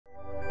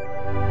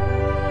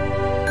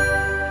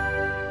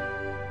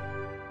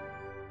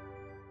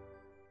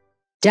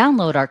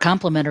Download our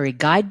complimentary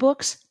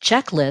guidebooks,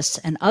 checklists,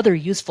 and other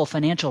useful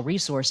financial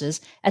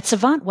resources at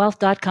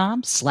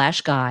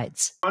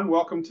savantwealth.com/guides.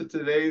 Welcome to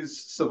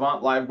today's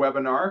Savant Live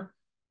webinar.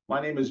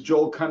 My name is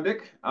Joel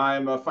Cundick.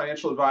 I'm a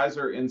financial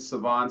advisor in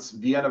Savant's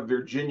Vienna,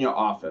 Virginia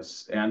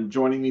office. And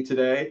joining me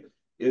today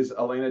is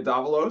Alaina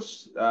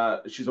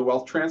Davalos. She's a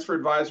wealth transfer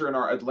advisor in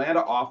our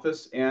Atlanta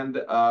office and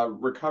a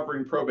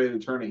recovering probate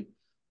attorney.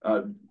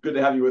 Good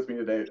to have you with me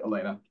today,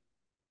 Alaina.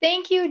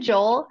 Thank you,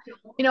 Joel.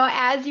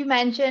 As you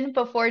mentioned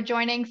before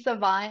joining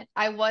Savant,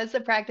 I was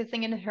a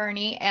practicing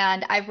attorney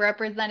and I've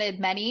represented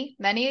many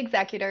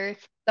executors.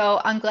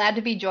 So I'm glad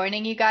to be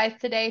joining you guys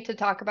today to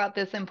talk about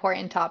this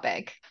important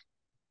topic.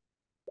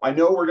 I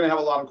know we're going to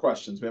have a lot of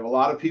questions. We have a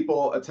lot of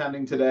people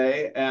attending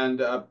today,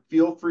 and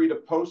feel free to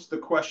post the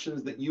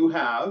questions that you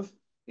have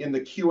in the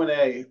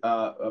Q&A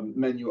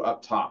menu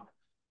up top.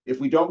 If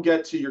we don't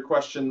get to your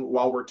question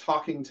while we're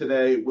talking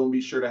today, we'll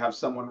be sure to have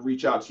someone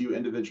reach out to you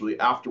individually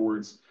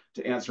afterwards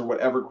to answer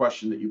whatever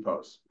question that you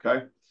pose,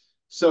 okay?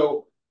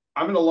 So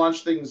I'm going to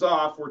launch things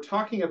off. We're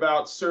talking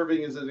about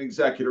serving as an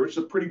executor, which is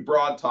a pretty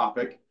broad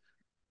topic.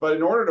 But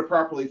in order to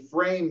properly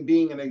frame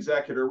being an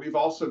executor, we've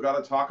also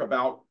got to talk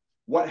about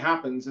what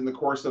happens in the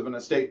course of an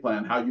estate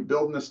plan, how you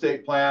build an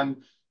estate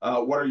plan,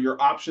 what are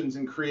your options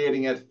in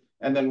creating it,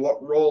 and then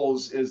what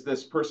roles is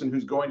this person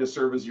who's going to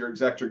serve as your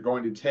executor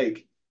going to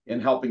take in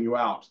helping you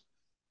out.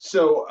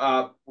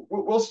 So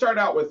we'll start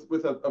out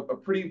with a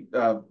pretty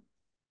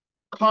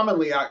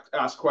commonly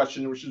asked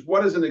question, which is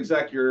what is an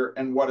executor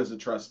and what is a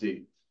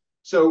trustee?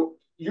 So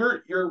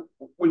when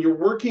you're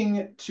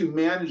working to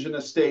manage an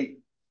estate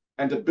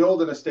and to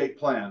build an estate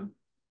plan,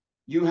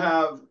 you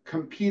have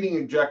competing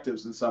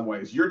objectives in some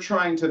ways. You're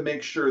trying to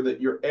make sure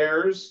that your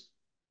heirs,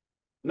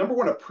 number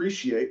one,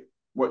 appreciate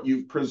what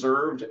you've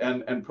preserved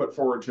and put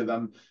forward to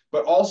them,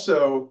 but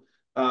also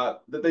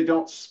that they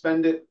don't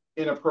spend it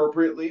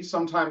inappropriately.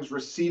 Sometimes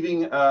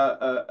receiving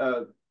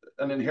an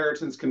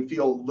inheritance can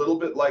feel a little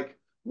bit like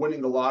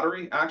winning the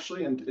lottery,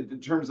 actually, in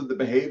terms of the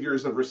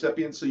behaviors of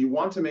recipients. So you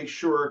want to make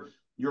sure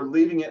you're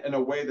leaving it in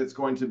a way that's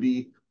going to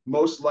be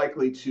most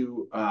likely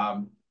to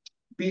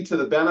be to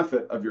the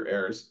benefit of your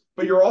heirs,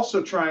 but you're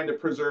also trying to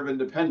preserve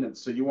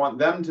independence. So you want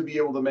them to be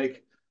able to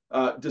make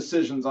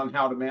decisions on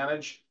how to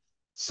manage.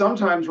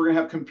 Sometimes we're going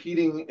to have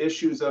competing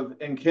issues of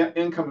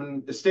income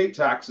and estate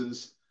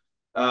taxes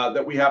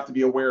that we have to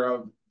be aware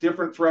of,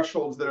 different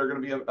thresholds that are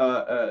going to be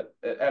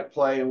at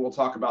play, and we'll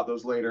talk about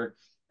those later.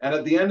 And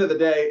at the end of the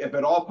day, if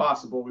at all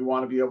possible, we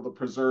want to be able to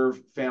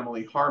preserve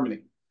family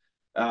harmony.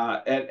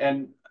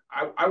 And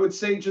I would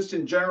say just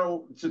in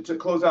general, to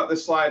close out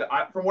this slide,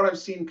 from what I've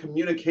seen,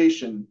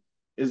 communication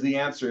is the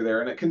answer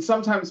there. And it can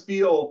sometimes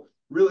feel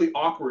really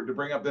awkward to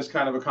bring up this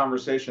kind of a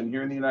conversation.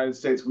 Here in the United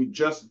States, we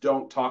just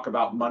don't talk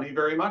about money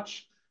very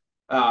much.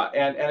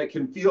 And it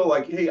can feel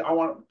like, hey, I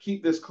want to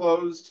keep this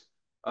closed.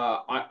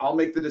 I'll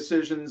make the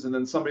decisions and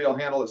then somebody will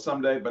handle it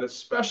someday. But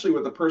especially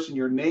with the person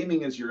you're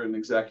naming as you're an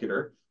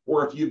executor,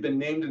 or if you've been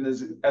named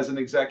as an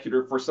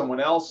executor for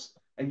someone else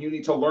and you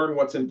need to learn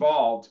what's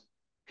involved,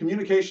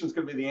 communication is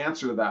going to be the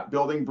answer to that,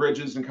 building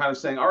bridges and kind of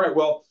saying, all right,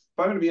 well, if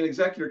I'm going to be an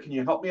executor, can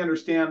you help me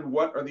understand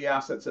what are the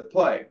assets at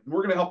play? And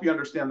we're going to help you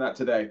understand that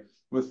today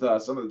with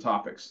some of the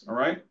topics, all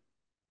right?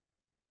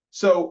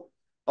 So,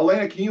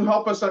 Alaina, can you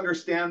help us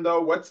understand, though,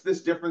 what's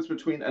this difference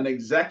between an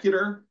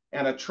executor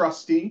and a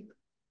trustee?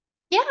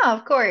 Yeah,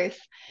 of course.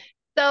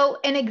 So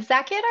an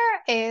executor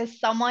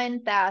is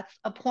someone that's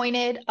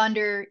appointed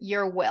under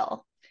your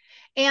will.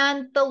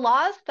 And the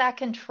laws that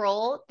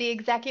control the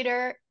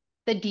executor,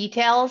 the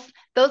details,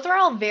 those are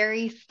all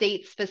very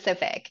state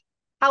specific.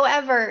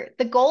 However,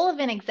 the goal of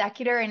an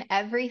executor in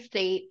every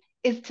state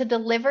is to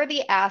deliver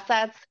the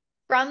assets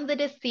from the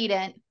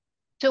decedent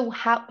to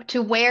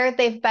where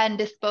they've been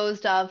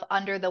disposed of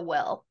under the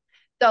will.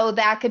 So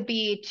that could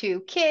be to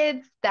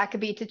kids, that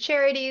could be to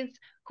charities,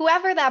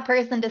 whoever that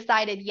person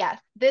decided, yes,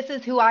 this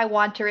is who I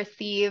want to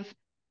receive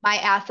my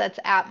assets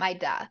at my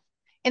death.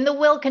 And the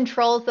will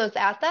controls those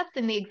assets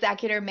and the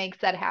executor makes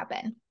that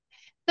happen.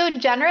 So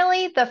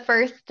generally, the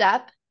first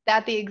step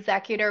that the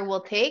executor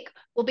will take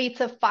will be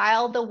to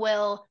file the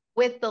will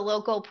with the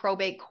local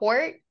probate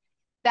court.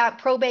 That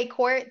probate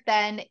court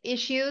then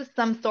issues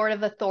some sort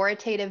of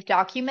authoritative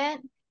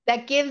document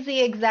that gives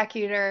the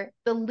executor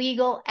the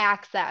legal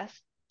access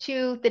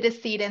to the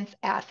decedent's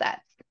assets.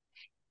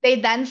 They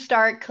then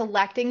start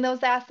collecting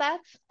those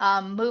assets,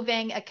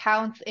 moving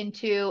accounts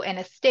into an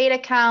estate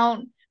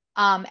account,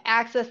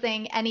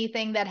 accessing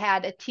anything that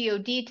had a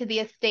TOD to the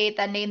estate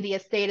that named the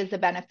estate as a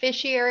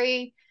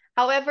beneficiary.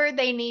 However,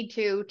 they need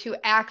to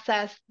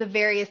access the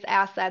various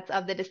assets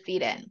of the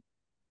decedent.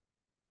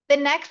 The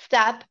next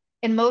step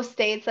in most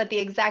states that the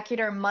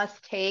executor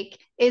must take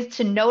is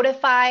to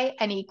notify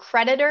any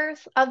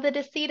creditors of the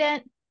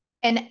decedent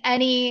and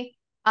you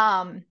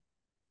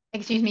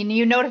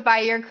notify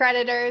your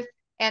creditors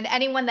and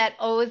anyone that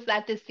owes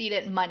that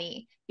decedent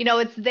money.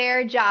 It's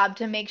their job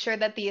to make sure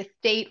that the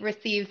estate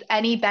receives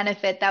any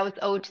benefit that was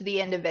owed to the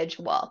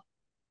individual.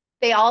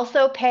 They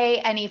also pay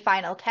any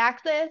final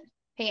taxes,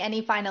 pay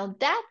any final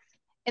debts,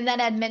 and then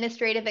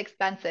administrative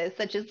expenses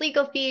such as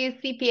legal fees,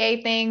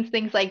 CPA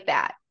things like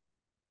that.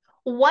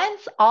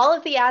 Once all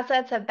of the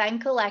assets have been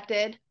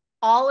collected,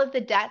 all of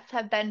the debts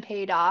have been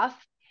paid off,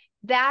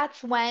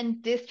 that's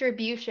when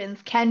distributions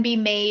can be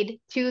made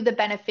to the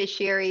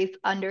beneficiaries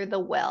under the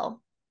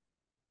will.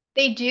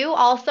 They do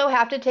also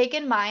have to take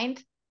in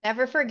mind,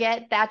 never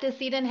forget that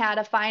decedent had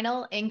a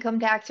final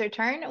income tax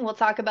return, and we'll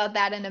talk about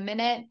that in a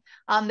minute.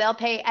 They'll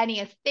pay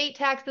any estate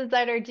taxes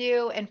that are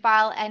due and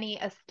file any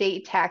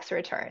estate tax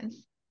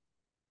returns.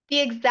 The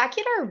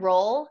executor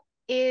role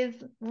is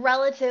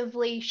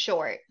relatively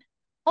short.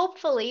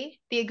 Hopefully,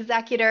 the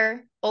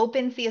executor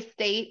opens the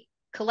estate,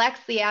 collects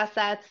the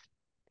assets,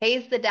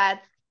 pays the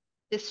debts,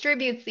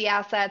 distributes the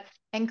assets,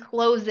 and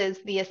closes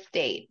the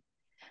estate.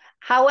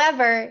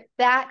 However,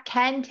 that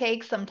can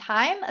take some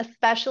time,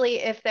 especially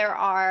if there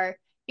are,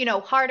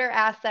 harder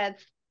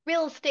assets,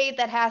 real estate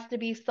that has to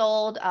be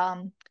sold.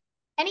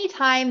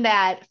 Anytime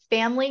that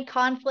family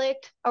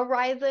conflict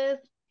arises,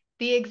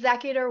 the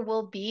executor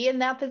will be in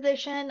that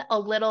position a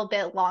little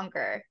bit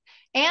longer.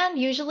 And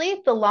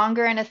usually the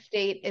longer an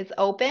estate is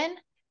open,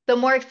 the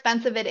more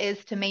expensive it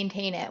is to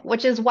maintain it,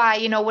 which is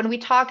why, when we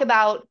talk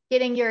about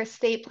getting your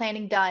estate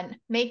planning done,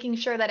 making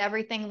sure that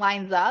everything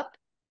lines up,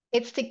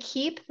 it's to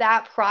keep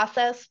that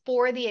process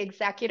for the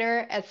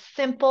executor as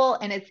simple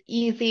and as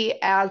easy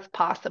as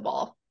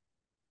possible.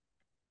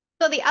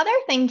 So the other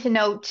thing to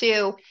note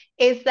too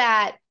is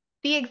that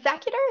the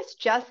executor is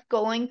just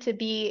going to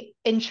be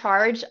in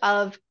charge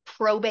of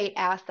probate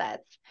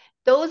assets.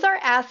 Those are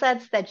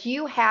assets that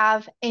you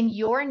have in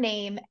your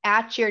name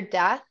at your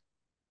death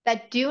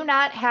that do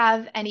not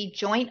have any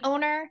joint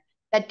owner,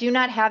 that do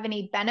not have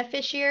any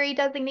beneficiary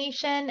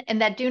designation,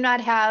 and that do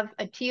not have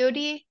a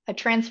TOD, a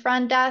transfer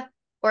on death,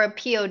 or a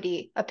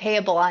POD, a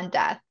payable on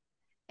death.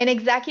 An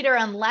executor,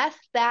 unless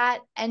that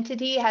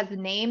entity has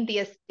named the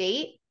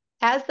estate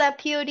as that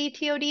POD,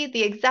 TOD,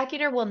 the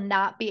executor will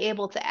not be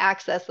able to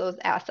access those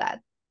assets.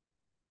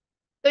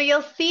 So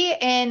you'll see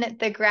in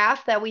the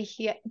graph that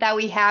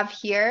we have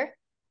here,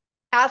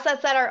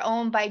 assets that are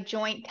owned by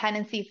joint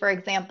tenancy, for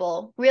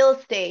example, real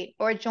estate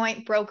or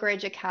joint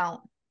brokerage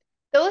account.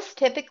 Those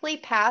typically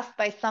pass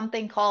by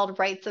something called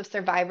rights of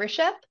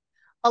survivorship.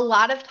 A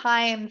lot of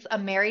times a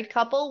married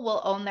couple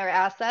will own their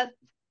assets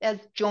as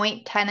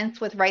joint tenants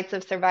with rights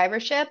of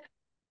survivorship,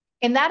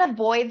 and that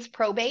avoids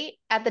probate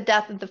at the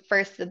death of the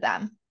first of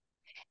them.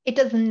 It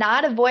does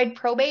not avoid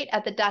probate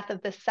at the death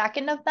of the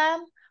second of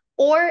them,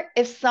 or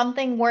if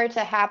something were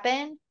to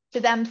happen to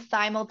them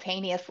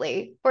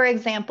simultaneously, for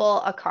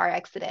example, a car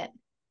accident.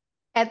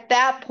 At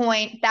that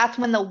point, that's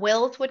when the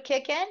wills would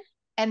kick in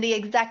and the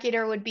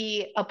executor would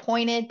be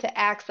appointed to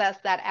access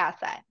that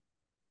asset.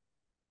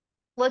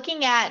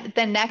 Looking at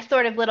the next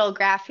sort of little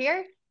graph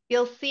here,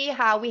 you'll see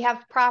how we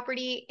have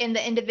property in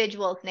the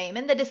individual's name,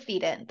 in the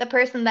decedent, the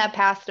person that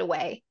passed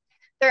away.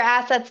 Their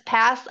assets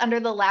pass under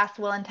the last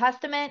will and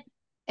testament,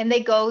 and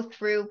they go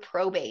through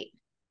probate.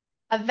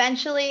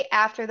 Eventually,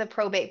 after the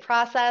probate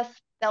process,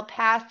 they'll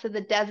pass to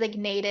the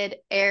designated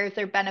heirs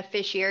or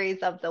beneficiaries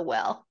of the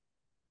will.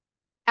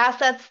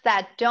 Assets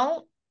that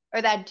don't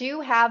or that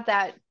do have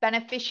that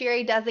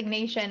beneficiary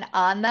designation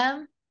on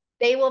them,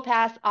 they will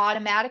pass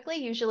automatically,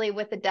 usually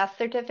with a death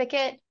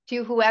certificate,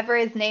 to whoever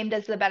is named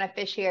as the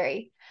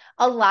beneficiary.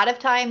 A lot of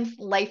times,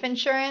 life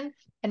insurance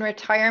and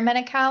retirement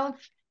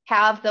accounts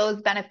have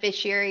those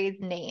beneficiaries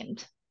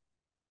named.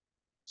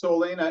 So,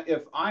 Alaina,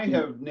 if I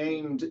have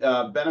named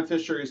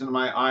beneficiaries in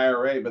my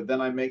IRA, but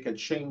then I make a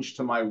change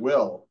to my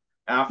will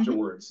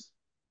afterwards,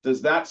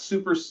 does that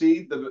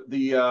supersede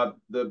the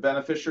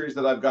beneficiaries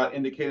that I've got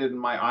indicated in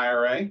my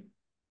IRA?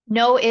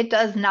 No, it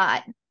does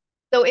not.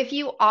 So if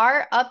you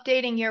are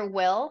updating your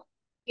will,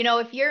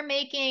 if you're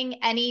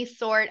making any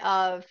sort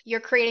of, you're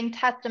creating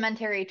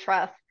testamentary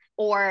trust,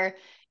 or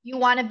you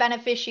want a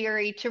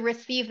beneficiary to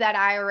receive that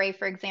IRA,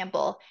 for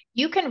example,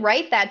 you can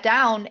write that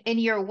down in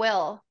your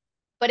will.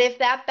 But if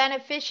that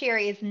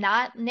beneficiary is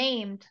not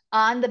named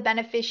on the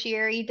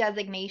beneficiary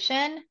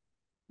designation,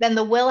 then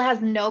the will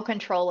has no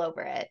control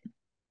over it.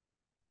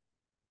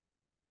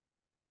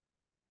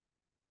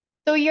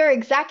 So your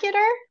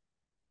executor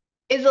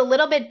is a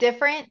little bit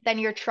different than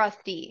your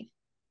trustee.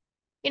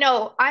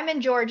 I'm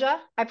in Georgia.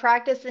 I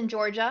practice in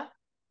Georgia.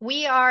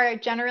 We are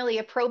generally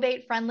a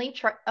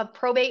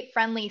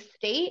probate-friendly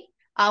state.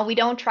 We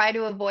don't try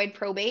to avoid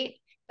probate,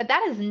 but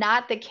that is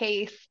not the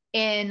case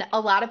in a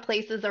lot of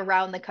places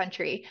around the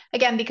country.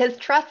 Again, because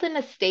trust and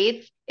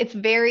estates, it's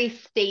very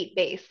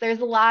state-based. There's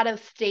a lot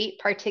of state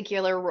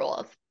particular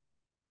rules.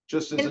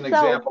 Just as an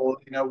example,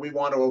 we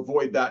want to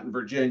avoid that in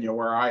Virginia,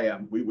 where I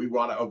am. We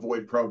want to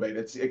avoid probate.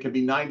 It can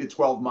be 9 to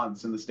 12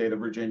 months in the state of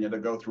Virginia to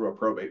go through a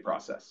probate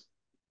process.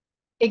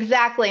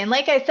 Exactly. And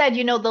like I said,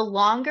 the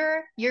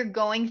longer you're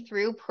going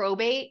through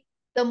probate,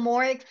 the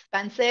more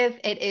expensive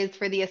it is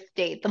for the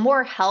estate. The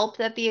more help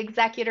that the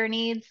executor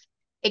needs,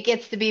 it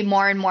gets to be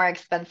more and more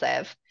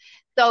expensive.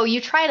 So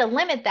you try to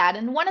limit that.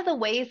 And one of the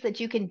ways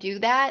that you can do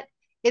that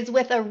is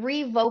with a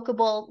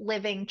revocable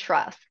living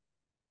trust.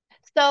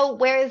 So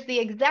whereas the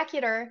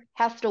executor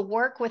has to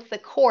work with the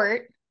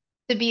court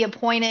to be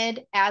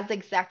appointed as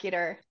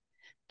executor.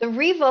 The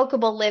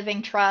revocable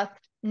living trust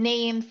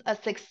names a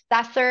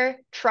successor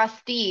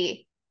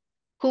trustee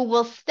who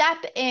will step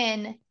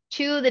in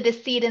to the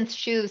decedent's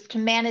shoes to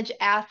manage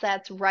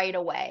assets right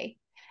away.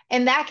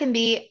 And that can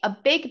be a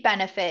big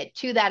benefit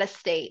to that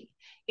estate.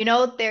 You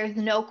know, there's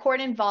no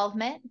court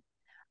involvement.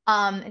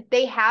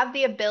 They have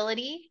the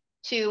ability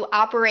to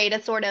operate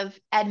a sort of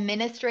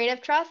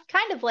administrative trust,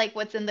 kind of like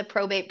what's in the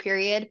probate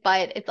period,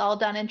 but it's all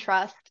done in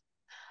trust.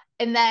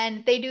 And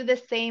then they do the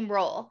same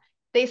role.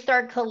 They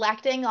start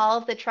collecting all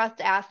of the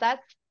trust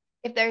assets.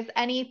 If there's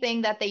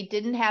anything that they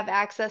didn't have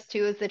access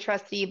to as the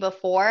trustee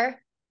before,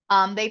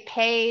 they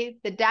pay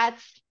the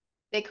debts,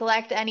 they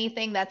collect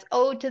anything that's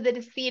owed to the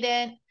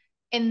decedent,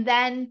 and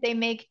then they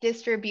make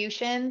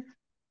distributions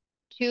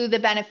to the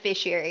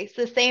beneficiaries,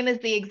 the same as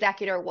the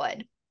executor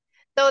would.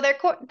 So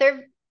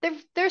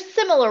they're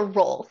similar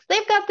roles.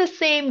 They've got the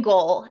same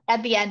goal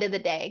at the end of the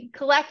day: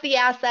 collect the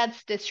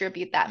assets,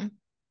 distribute them.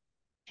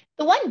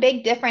 The one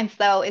big difference,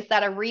 though, is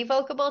that a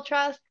revocable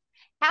trust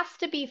has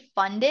to be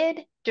funded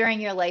during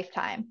your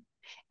lifetime.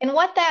 And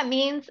what that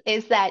means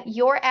is that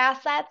your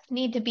assets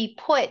need to be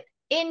put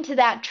into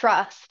that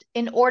trust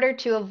in order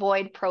to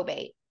avoid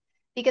probate.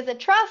 Because a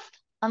trust,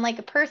 unlike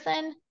a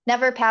person,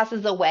 never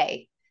passes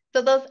away.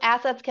 So those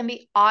assets can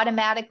be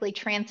automatically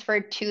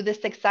transferred to the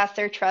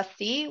successor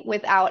trustee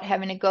without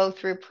having to go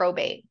through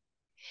probate.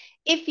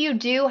 If you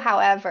do,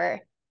 however,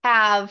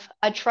 have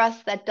a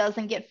trust that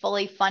doesn't get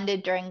fully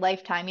funded during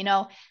lifetime, you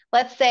know,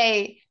 let's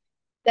say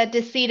that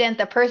decedent,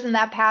 the person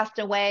that passed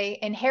away,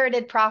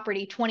 inherited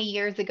property 20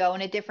 years ago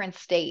in a different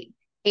state,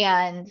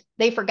 and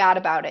they forgot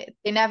about it.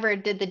 They never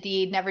did the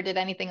deed, never did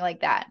anything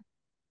like that.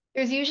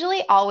 There's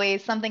usually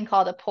always something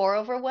called a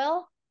pour-over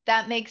will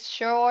that makes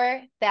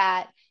sure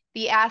that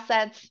the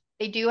assets,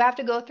 they do have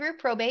to go through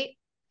probate,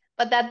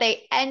 but that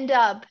they end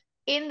up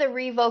in the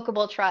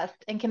revocable trust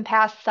and can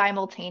pass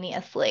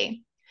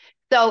simultaneously.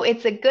 So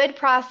it's a good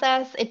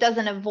process. It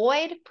doesn't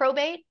avoid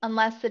probate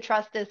unless the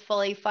trust is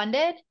fully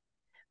funded,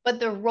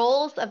 but the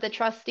roles of the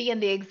trustee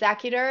and the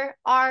executor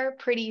are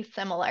pretty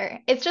similar.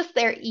 It's just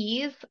their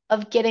ease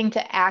of getting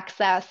to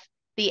access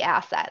the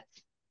assets.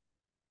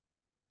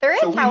 There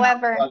is,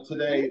 however,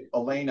 today,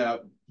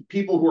 Alaina,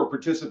 people who are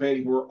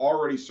participating who are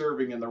already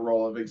serving in the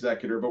role of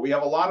executor, but we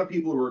have a lot of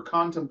people who are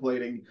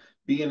contemplating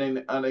being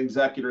an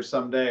executor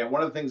someday. And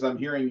one of the things I'm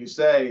hearing you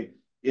say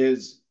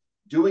is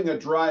doing a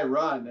dry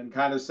run and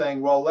kind of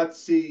saying, well,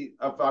 let's see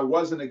if I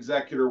was an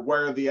executor,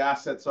 where the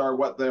assets are,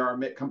 what they are,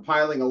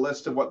 compiling a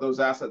list of what those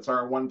assets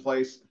are in one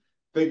place,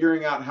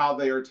 figuring out how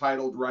they are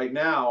titled right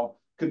now,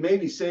 could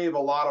maybe save a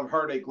lot of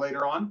heartache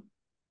later on.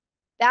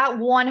 That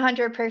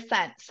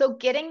 100%. So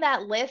getting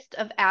that list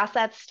of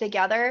assets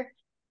together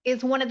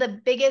is one of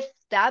the biggest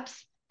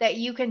steps that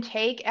you can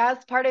take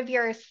as part of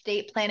your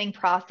estate planning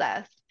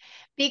process.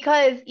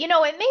 Because, you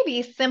know, it may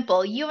be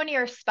simple. You and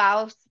your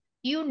spouse,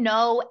 you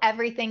know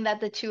everything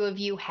that the two of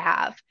you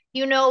have.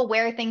 You know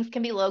where things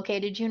can be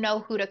located. You know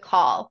who to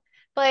call.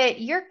 But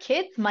your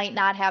kids might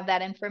not have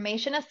that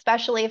information,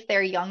 especially if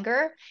they're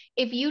younger.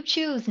 If you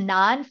choose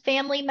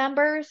non-family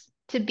members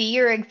to be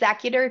your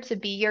executor, to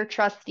be your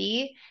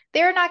trustee,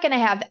 they're not going to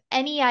have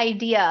any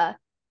idea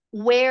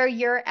where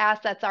your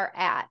assets are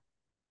at.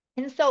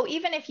 And so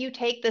even if you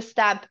take the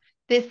step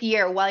this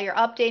year while you're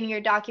updating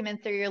your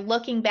documents or you're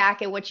looking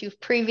back at what you've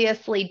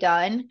previously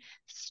done,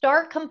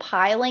 start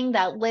compiling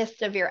that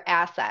list of your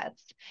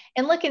assets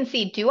and look and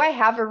see, do I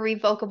have a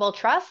revocable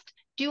trust?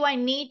 Do I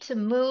need to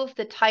move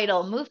the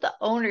title, move the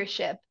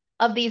ownership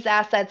of these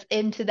assets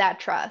into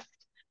that trust?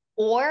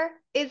 Or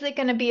is it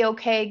going to be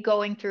okay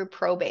going through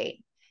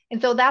probate?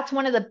 And so that's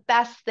one of the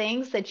best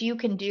things that you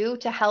can do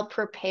to help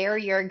prepare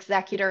your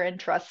executor and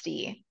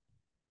trustee.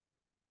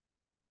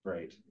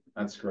 Great.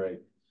 That's great.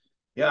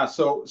 Yeah.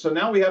 So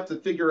now we have to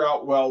figure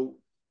out, well,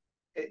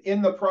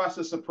 in the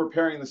process of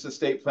preparing this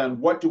estate plan,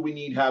 what do we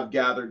need to have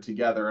gathered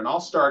together? And I'll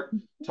start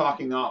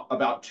talking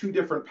about two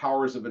different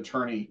powers of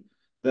attorney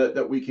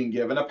that we can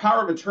give. And a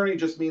power of attorney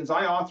just means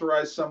I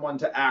authorize someone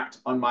to act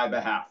on my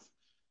behalf.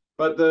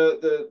 But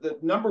the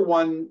number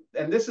one,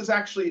 and this is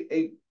actually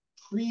a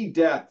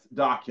pre-death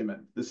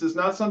document. This is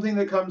not something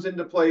that comes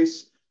into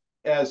place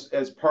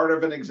as part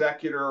of an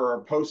executor or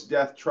a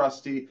post-death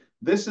trustee.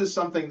 This is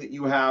something that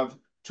you have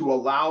to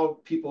allow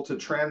people to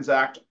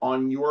transact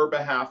on your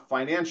behalf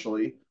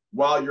financially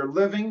while you're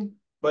living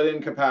but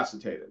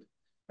incapacitated.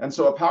 And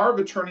so a power of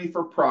attorney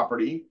for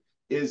property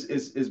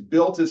is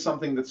built as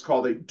something that's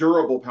called a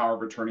durable power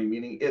of attorney,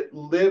 meaning it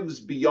lives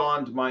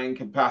beyond my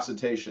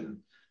incapacitation.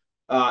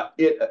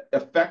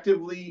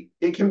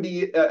 It can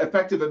be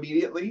effective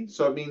immediately.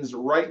 So it means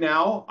right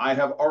now I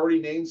have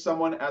already named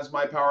someone as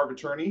my power of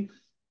attorney.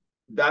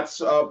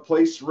 That's a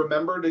place,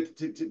 remember,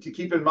 to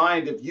keep in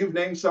mind. If you've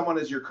named someone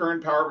as your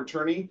current power of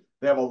attorney,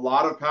 they have a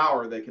lot of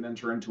power. They can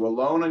enter into a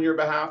loan on your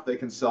behalf. They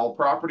can sell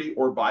property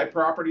or buy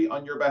property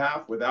on your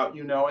behalf without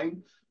you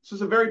knowing. So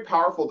it's a very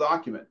powerful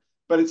document,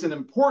 but it's an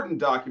important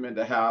document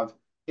to have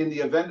in the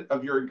event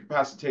of your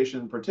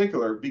incapacitation in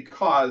particular,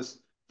 because,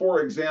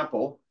 for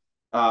example,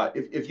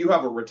 if you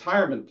have a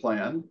retirement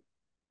plan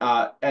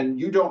and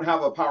you don't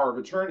have a power of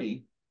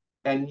attorney,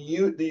 and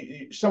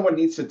someone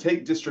needs to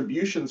take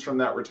distributions from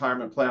that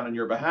retirement plan on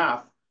your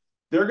behalf,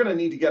 they're going to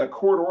need to get a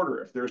court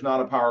order if there's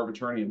not a power of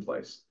attorney in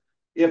place.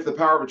 If the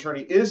power of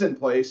attorney is in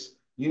place,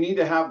 you need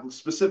to have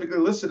specifically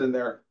listed in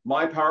there,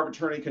 my power of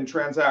attorney can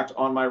transact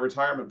on my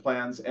retirement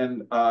plans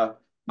and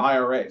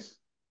IRAs.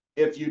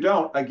 If you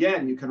don't,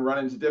 again, you can run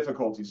into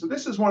difficulty. So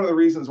this is one of the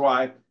reasons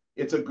why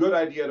it's a good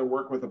idea to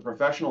work with a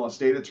professional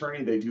estate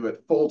attorney. They do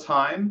it full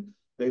time.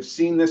 They've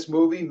seen this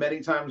movie many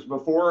times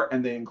before,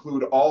 and they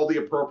include all the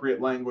appropriate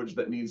language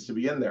that needs to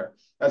be in there,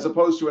 as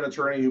opposed to an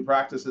attorney who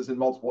practices in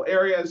multiple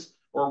areas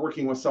or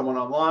working with someone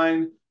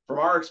online. From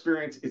our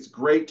experience, it's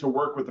great to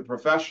work with a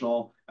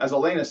professional. As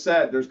Alaina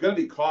said, there's going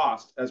to be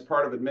cost as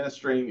part of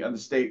administering an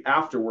estate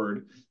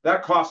afterward.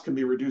 That cost can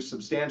be reduced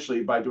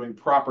substantially by doing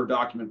proper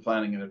document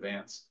planning in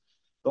advance.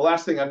 The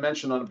last thing I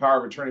mentioned on the power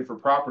of attorney for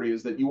property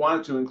is that you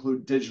want it to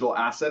include digital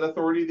asset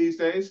authority these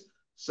days.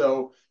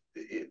 So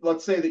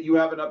let's say that you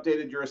haven't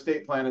updated your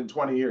estate plan in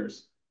 20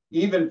 years,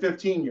 even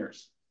 15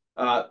 years.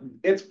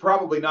 It's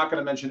probably not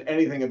going to mention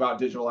anything about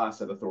digital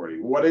asset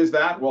authority. What is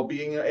that? Well,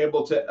 being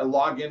able to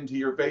log into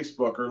your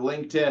Facebook or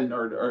LinkedIn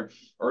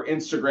or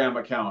Instagram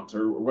account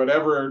or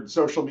whatever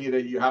social media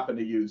you happen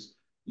to use.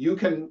 You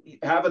can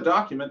have a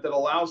document that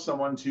allows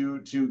someone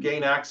to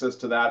gain access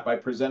to that by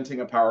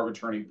presenting a power of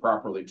attorney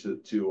properly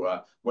to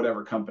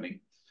whatever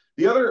company.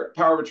 The other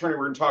power of attorney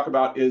we're going to talk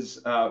about is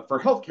for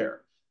healthcare.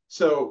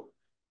 So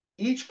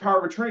each power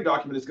of attorney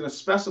document is going to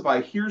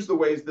specify, here's the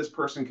ways this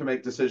person can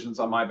make decisions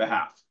on my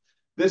behalf.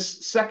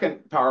 This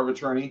second power of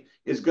attorney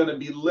is going to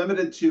be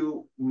limited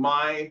to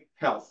my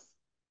health.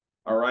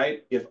 All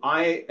right. If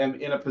I am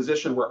in a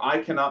position where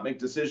I cannot make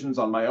decisions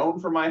on my own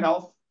for my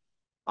health,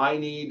 I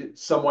need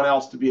someone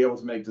else to be able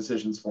to make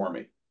decisions for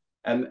me.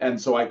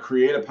 And so I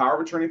create a power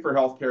of attorney for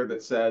healthcare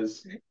that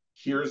says,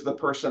 here's the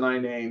person I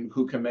name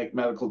who can make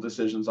medical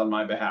decisions on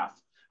my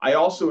behalf. I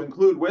also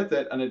include with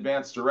it an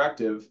advance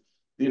directive.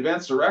 The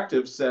advance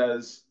directive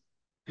says,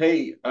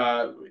 hey,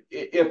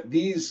 if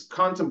these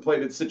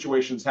contemplated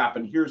situations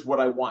happen, here's what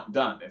I want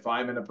done. If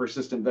I'm in a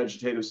persistent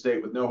vegetative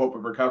state with no hope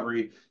of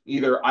recovery,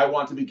 either I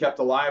want to be kept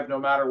alive no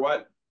matter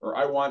what, or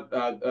I want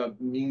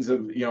means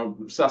of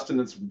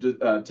sustenance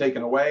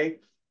taken away.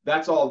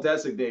 That's all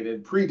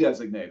designated,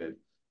 pre-designated.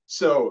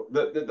 So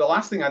the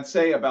last thing I'd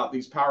say about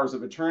these powers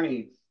of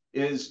attorney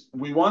is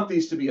we want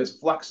these to be as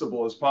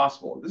flexible as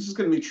possible. This is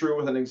going to be true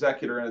with an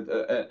executor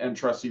and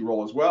trustee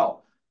role as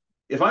well.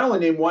 If I only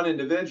name one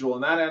individual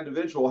and that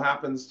individual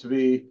happens to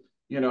be,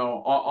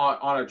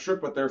 on a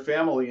trip with their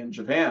family in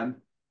Japan,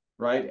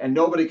 right, and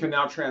nobody can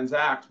now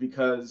transact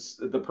because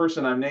the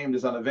person I'm named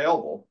is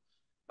unavailable,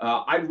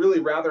 I'd really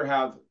rather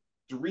have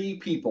 3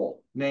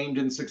 people named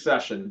in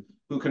succession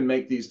who can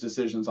make these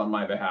decisions on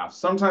my behalf.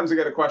 Sometimes I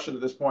get a question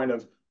at this point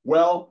of,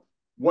 well,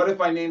 what if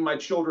I name my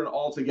children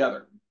all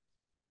together?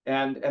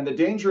 And the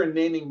danger in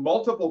naming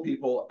multiple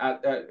people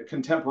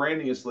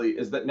contemporaneously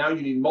is that now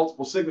you need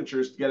multiple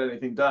signatures to get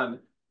anything done.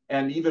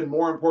 And even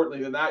more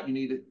importantly than that, you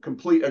need a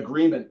complete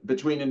agreement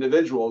between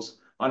individuals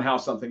on how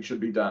something should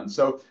be done.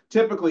 So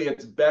typically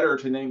it's better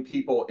to name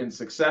people in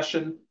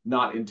succession,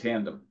 not in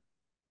tandem.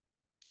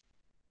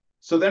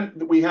 So then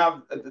we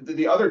have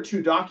the other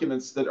 2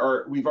 documents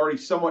that we've already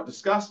somewhat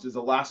discussed is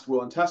a last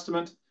will and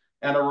testament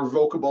and a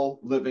revocable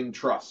living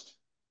trust.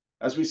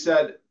 As we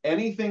said,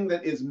 anything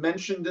that is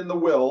mentioned in the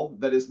will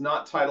that is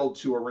not titled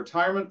to a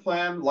retirement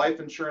plan,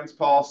 life insurance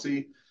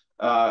policy,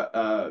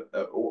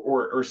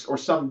 or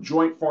some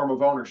joint form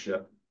of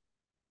ownership,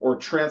 or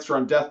transfer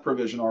on death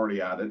provision already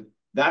added,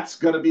 that's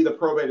going to be the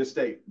probate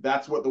estate.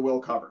 That's what the will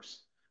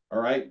covers. All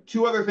right.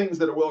 2 other things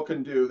that a will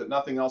can do that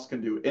nothing else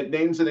can do. It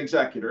names an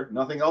executor.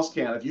 Nothing else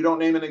can. If you don't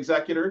name an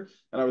executor,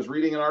 and I was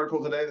reading an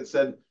article today that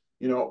said,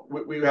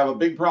 we have a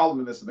big problem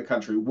in this in the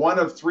country. 1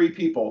 of 3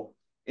 people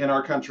in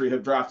our country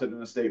have drafted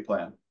an estate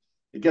plan.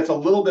 It gets a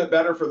little bit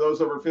better for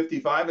those over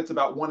 55. It's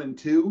about 1 in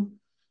 2.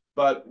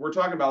 But we're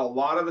talking about a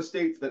lot of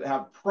estates that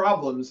have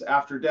problems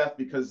after death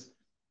because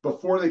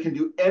before they can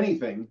do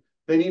anything,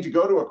 they need to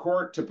go to a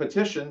court to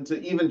petition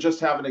to even just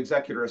have an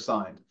executor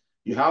assigned.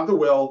 You have the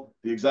will,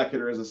 the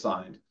executor is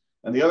assigned.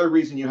 And the other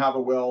reason you have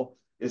a will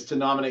is to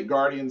nominate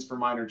guardians for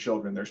minor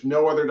children. There's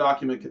no other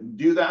document that can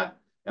do that.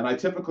 And I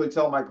typically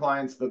tell my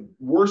clients the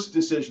worst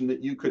decision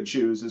that you could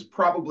choose is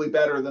probably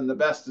better than the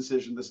best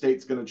decision the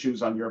state's going to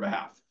choose on your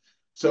behalf.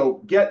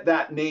 So get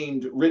that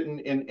named, written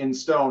in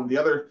stone. The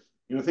other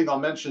thing I'll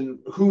mention,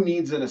 who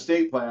needs an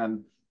estate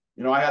plan?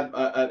 I had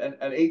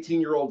an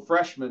 18-year-old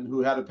freshman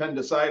who had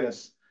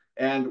appendicitis,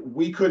 and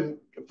we couldn't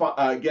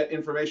get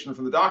information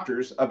from the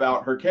doctors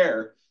about her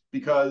care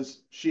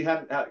because she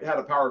hadn't had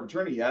a power of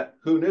attorney yet.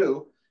 Who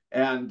knew?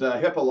 And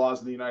HIPAA laws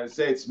in the United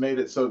States made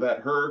it so that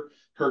her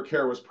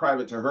care was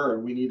private to her,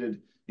 and we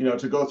needed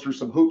to go through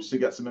some hoops to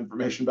get some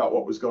information about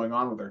what was going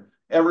on with her.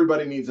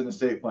 Everybody needs an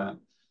estate plan.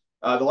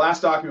 The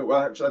last document,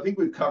 which I think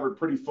we've covered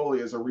pretty fully,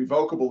 is a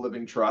revocable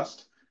living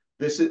trust.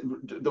 This is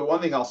the one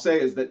thing I'll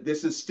say is that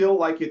this is still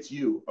like it's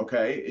you,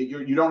 okay?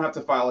 You don't have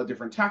to file a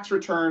different tax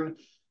return.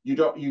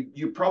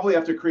 you probably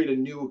have to create a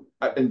new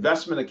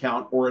investment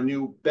account or a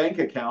new bank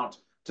account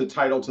to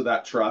title to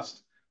that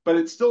trust, but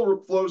it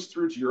still flows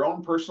through to your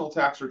own personal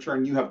tax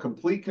return. You have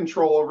complete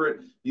control over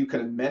it. You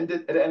can amend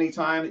it at any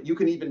time. You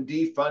can even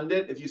defund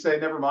it if you say,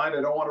 never mind,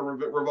 I don't want a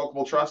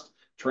revocable trust.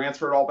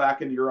 Transfer it all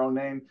back into your own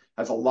name.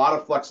 Has a lot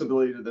of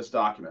flexibility to this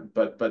document,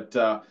 but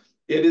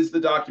it is the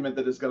document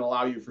that is going to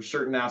allow you for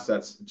certain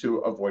assets to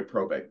avoid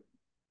probate.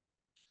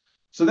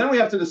 So then we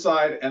have to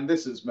decide, and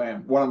this is,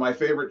 man, one of my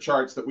favorite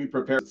charts that we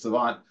prepared at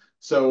Savant.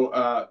 So,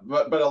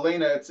 but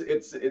Alaina, it's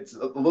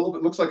a little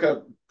bit, looks like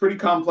a pretty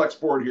complex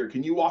board here.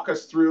 Can you walk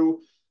us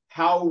through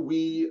how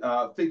we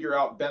figure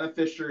out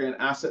beneficiary and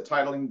asset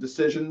titling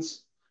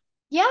decisions?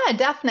 Yeah,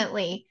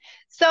 definitely.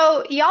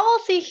 So y'all will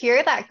see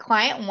here that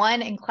client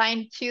 1 and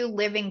client 2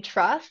 living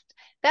trust.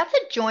 That's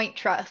a joint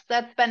trust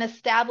that's been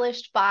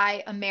established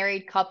by a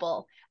married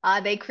couple.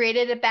 They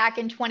created it back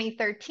in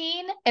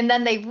 2013, and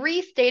then they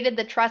restated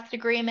the trust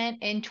agreement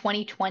in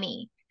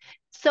 2020.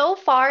 So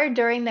far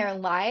during their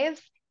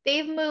lives,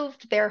 they've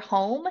moved their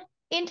home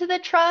into the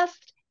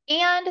trust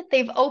and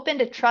they've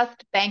opened a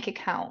trust bank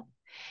account.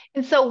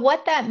 And so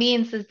what that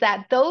means is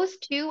that those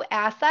two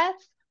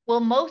assets will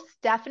most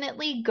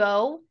definitely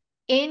go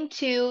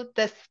into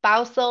the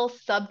spousal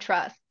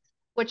subtrusts,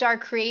 which are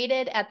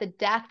created at the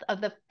death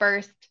of the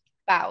first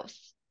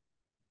spouse.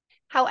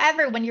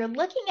 However, when you're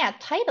looking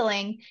at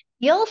titling,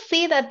 you'll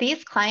see that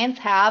these clients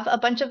have a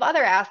bunch of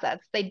other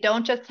assets. They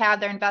don't just have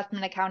their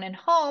investment account and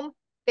home,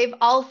 they've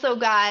also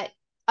got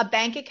a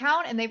bank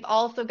account and they've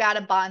also got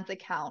a bonds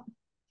account.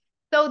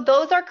 So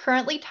those are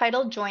currently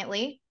titled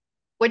jointly,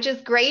 which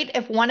is great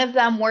if one of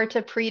them were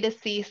to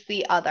predecease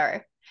the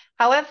other.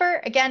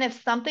 However, again,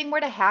 if something were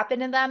to happen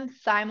to them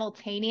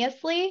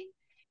simultaneously,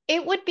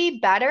 it would be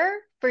better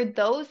for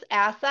those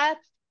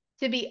assets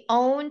to be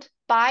owned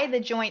by the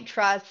joint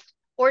trust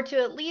or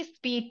to at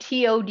least be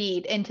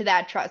TOD'd into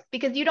that trust,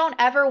 because you don't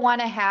ever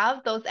want to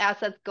have those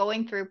assets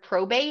going through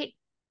probate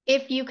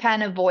if you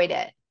can avoid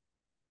it.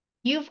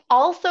 You've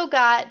also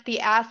got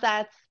the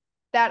assets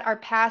that are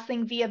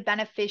passing via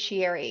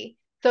beneficiary.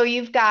 So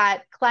you've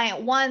got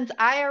client 1's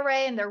IRA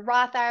and their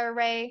Roth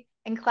IRA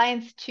and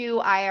client's 2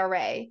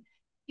 IRA.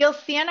 You'll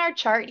see on our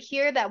chart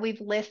here that we've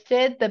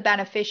listed the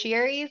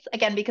beneficiaries,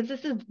 again, because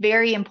this is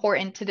very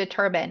important to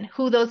determine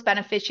who those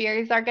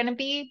beneficiaries are going to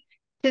be,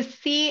 to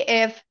see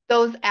if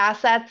those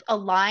assets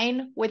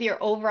align with your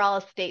overall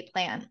estate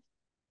plan.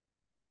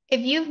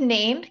 If you've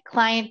named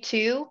client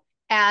 2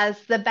 as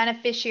the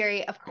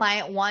beneficiary of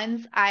client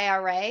 1's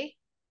IRA,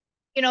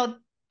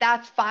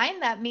 that's fine.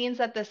 That means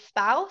that the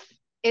spouse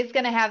is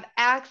going to have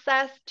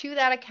access to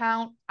that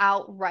account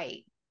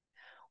outright.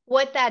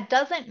 What that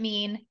doesn't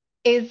mean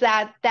is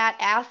that that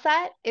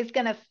asset is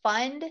going to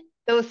fund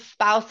those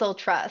spousal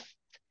trusts.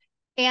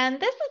 And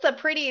this is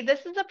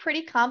a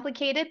pretty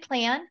complicated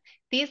plan.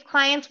 These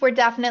clients were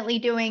definitely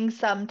doing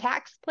some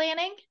tax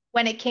planning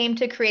when it came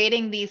to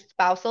creating these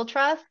spousal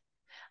trusts.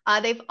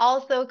 They've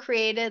also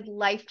created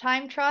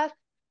lifetime trusts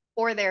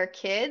for their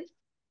kids,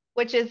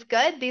 which is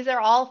good. These are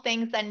all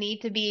things that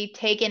need to be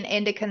taken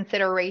into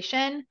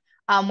consideration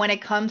when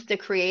it comes to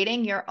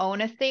creating your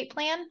own estate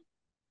plan.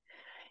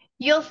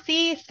 You'll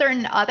see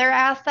certain other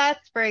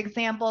assets, for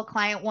example,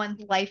 client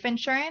 1's life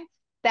insurance,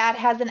 that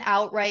has an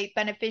outright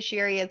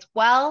beneficiary as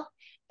well.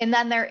 And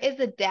then there is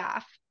a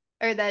DAF,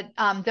 or the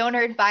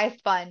donor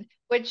advised fund,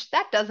 which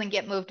that doesn't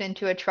get moved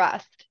into a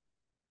trust.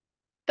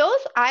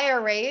 Those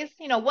IRAs,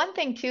 one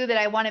thing too that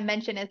I want to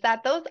mention is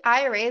that those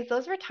IRAs,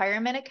 those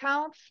retirement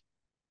accounts,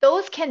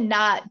 those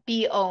cannot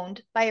be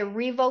owned by a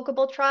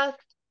revocable trust,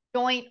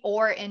 joint,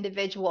 or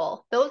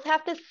individual. Those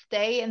have to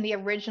stay in the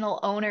original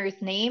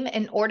owner's name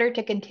in order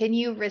to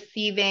continue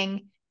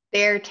receiving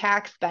their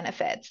tax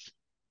benefits.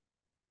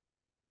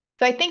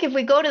 So I think if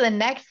we go to the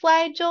next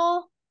slide,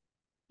 Joel,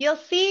 you'll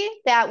see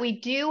that we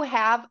do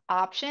have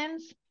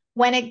options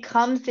when it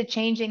comes to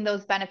changing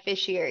those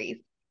beneficiaries.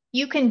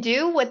 You can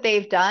do what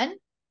they've done.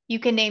 You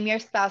can name your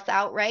spouse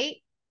outright.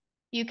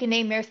 You can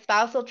name your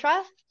spousal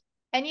trust,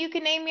 and you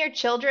can name your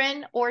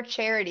children or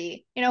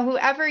charity,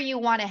 whoever you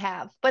want to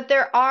have. But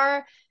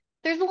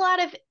there's a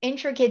lot of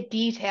intricate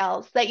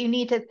details that you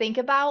need to think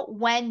about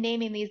when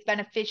naming these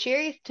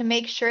beneficiaries to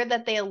make sure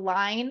that they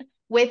align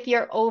with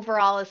your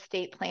overall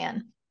estate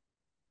plan.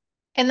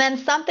 And then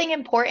something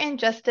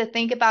important just to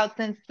think about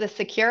since the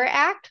Secure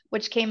Act,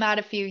 which came out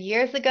a few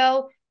years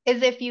ago,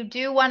 is if you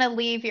do want to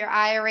leave your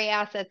IRA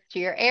assets to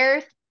your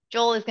heirs,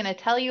 Joel is going to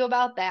tell you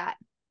about that.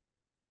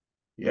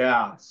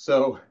 Yeah,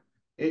 so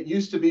it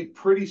used to be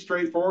pretty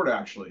straightforward,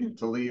 actually,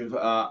 to leave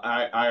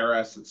IRA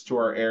assets to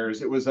our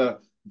heirs. It was a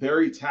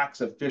very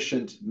tax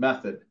efficient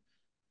method.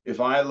 If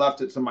I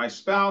left it to my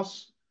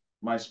spouse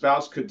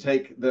could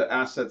take the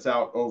assets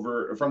out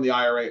from the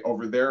IRA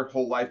over their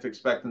whole life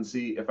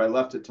expectancy. If I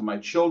left it to my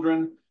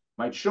children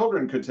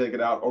could take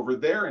it out over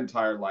their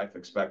entire life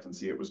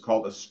expectancy. It was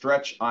called a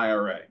stretch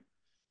IRA.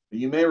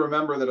 You may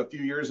remember that a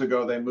few years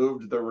ago, they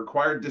moved the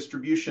required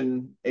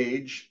distribution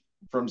age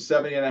from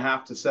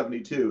 70.5 to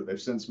 72.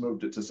 They've since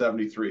moved it to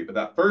 73. But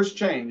that first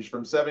change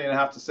from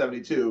 70.5 to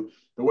 72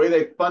 The way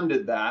they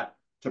funded that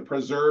to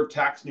preserve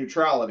tax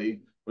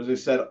neutrality was they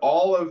said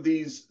all of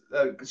these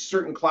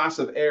certain class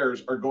of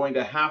heirs are going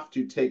to have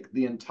to take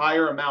the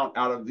entire amount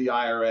out of the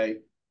IRA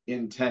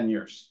in 10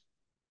 years.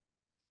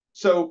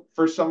 So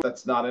for some,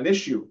 that's not an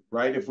issue,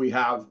 right? If we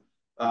have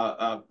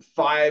 5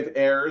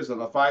 heirs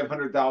of a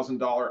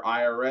 $500,000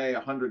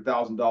 IRA,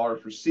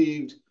 $100,000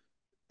 received,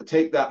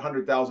 take that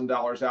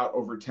 $100,000 out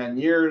over 10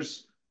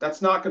 years,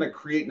 that's not going to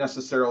create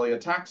necessarily a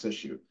tax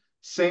issue.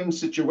 Same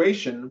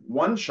situation,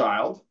 one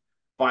child,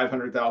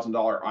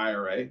 $500,000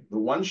 IRA, the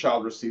one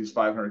child receives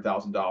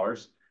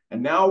 $500,000,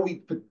 and now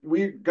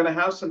we're going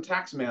to have some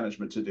tax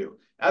management to do.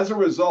 As a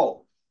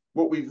result,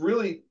 what we've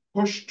really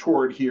pushed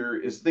toward here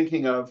is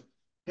thinking of,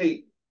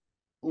 hey,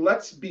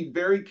 let's be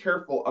very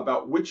careful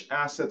about which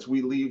assets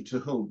we leave to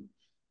whom.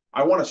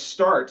 I want to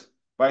start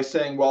by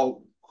saying,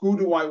 well, who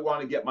do I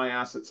want to get my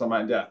assets on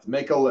my death?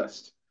 Make a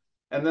list.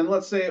 And then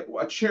let's say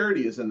a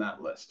charity is in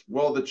that list.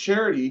 Well, the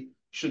charity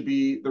should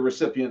be the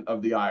recipient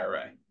of the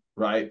IRA,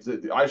 right?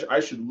 I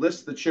should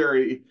list the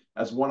charity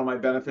as one of my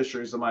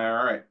beneficiaries of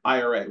my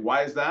IRA.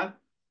 Why is that?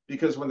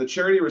 Because when the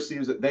charity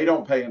receives it, they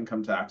don't pay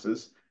income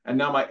taxes. And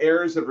now my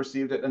heirs have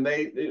received it, and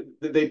they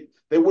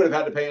would have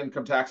had to pay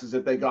income taxes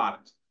if they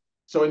got it.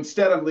 So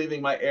instead, I'm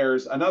leaving my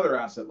heirs another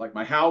asset like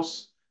my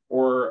house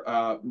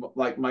or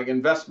like my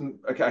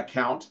investment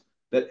account,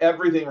 that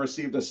everything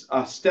received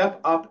a step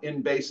up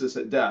in basis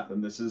at death.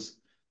 And this is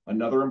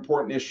another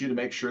important issue to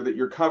make sure that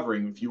you're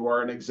covering if you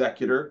are an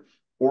executor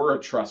or a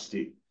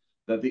trustee,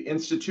 that the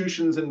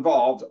institutions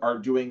involved are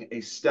doing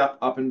a step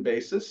up in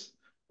basis,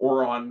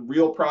 or on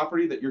real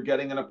property that you're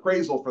getting an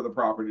appraisal for the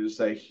property to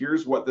say,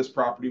 here's what this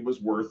property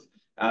was worth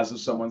as of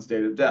someone's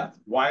date of death.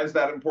 Why is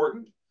that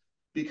important?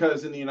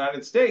 Because in the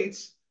United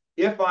States,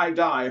 if I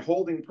die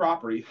holding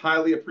property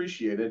highly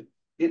appreciated,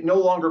 it no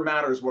longer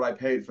matters what I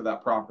paid for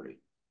that property.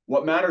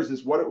 What matters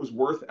is what it was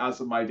worth as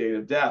of my date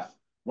of death.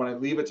 When I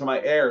leave it to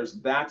my heirs,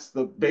 that's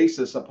the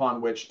basis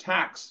upon which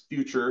tax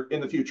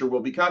in the future will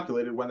be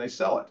calculated when they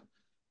sell it.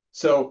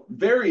 So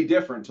very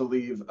different to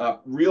leave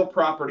real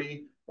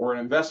property or an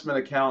investment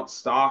account,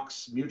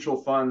 stocks, mutual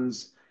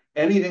funds,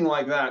 anything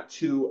like that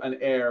to an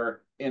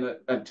heir in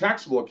a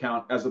taxable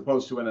account as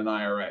opposed to in an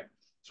IRA.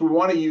 So we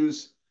want to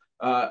use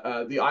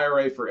the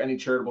IRA for any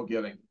charitable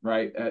giving,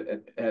 right,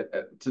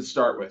 to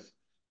start with.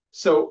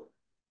 So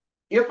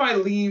if I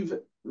leave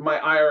my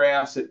IRA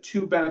asset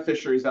to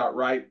beneficiaries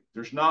outright,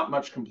 there's not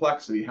much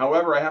complexity.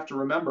 However, I have to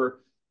remember,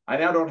 I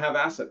now don't have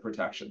asset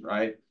protection,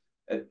 right?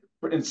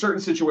 In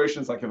certain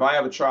situations, like if I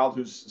have a child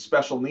who's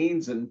special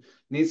needs and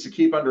needs to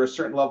keep under a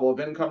certain level of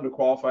income to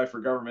qualify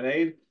for government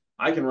aid,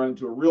 I can run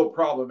into a real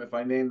problem if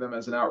I name them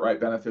as an outright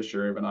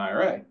beneficiary of an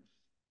IRA.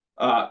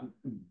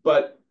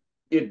 But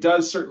it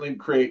does certainly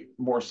create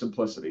more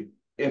simplicity.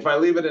 If I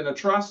leave it in a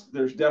trust,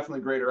 there's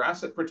definitely greater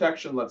asset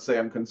protection. Let's say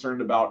I'm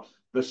concerned about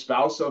the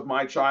spouse of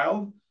my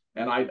child,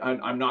 and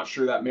I'm not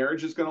sure that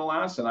marriage is going to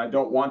last, and I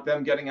don't want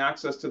them getting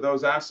access to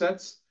those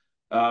assets.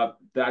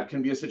 That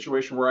can be a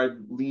situation where I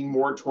lean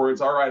more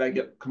towards, all right, I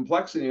get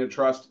complexity in a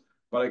trust,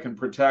 but I can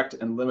protect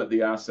and limit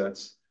the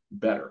assets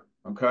better,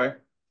 okay?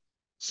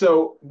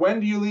 So when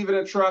do you leave it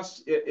in a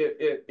trust?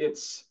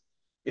 It's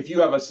if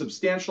you have a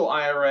substantial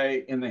IRA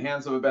in the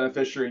hands of a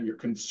beneficiary and you're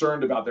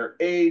concerned about their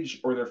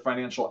age or their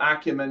financial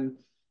acumen,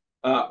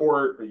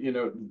 or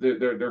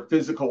their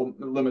physical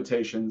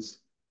limitations,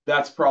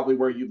 that's probably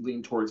where you'd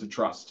lean towards a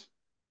trust.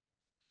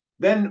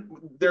 Then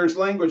there's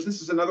language.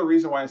 This is another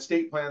reason why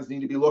estate plans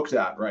need to be looked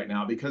at right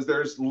now, because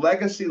there's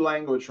legacy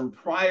language from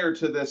prior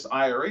to this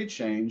IRA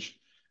change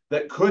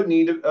that could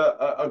need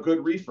a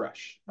good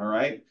refresh, all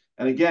right?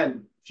 And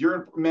again, if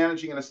you're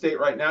managing an estate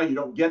right now, you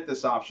don't get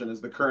this option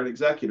as the current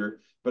executor.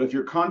 But if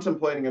you're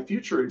contemplating a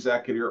future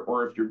executor,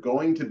 or if you're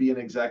going to be an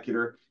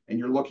executor and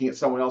you're looking at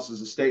someone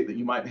else's estate that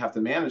you might have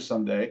to manage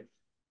someday,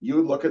 you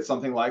would look at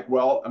something like,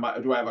 well,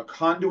 do I have a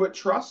conduit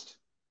trust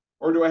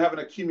or do I have an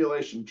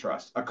accumulation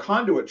trust? A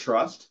conduit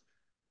trust,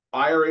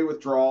 IRA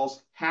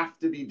withdrawals have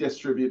to be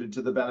distributed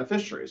to the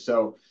beneficiary.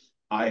 So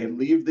I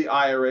leave the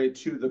IRA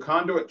to the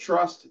conduit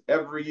trust.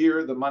 Every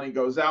year the money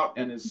goes out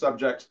and is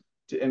subject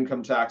to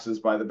income taxes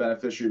by the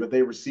beneficiary, but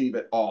they receive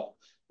it all.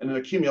 In an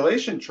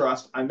accumulation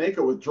trust, I make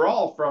a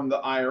withdrawal from the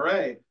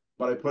IRA,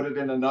 but I put it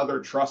in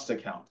another trust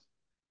account.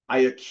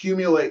 I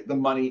accumulate the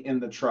money in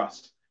the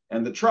trust,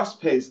 and the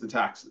trust pays the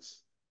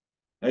taxes.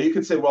 Now you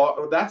could say,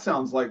 well, that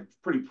sounds like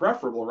pretty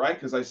preferable, right?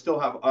 Because I still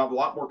have a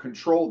lot more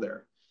control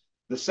there.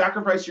 The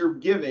sacrifice you're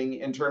giving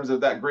in terms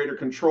of that greater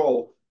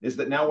control is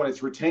that now when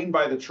it's retained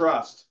by the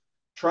trust,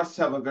 trusts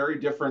have a very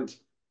different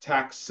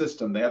tax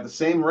system. They have the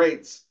same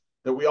rates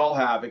that we all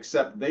have,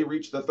 except they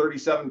reach the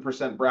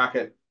 37%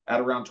 bracket at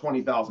around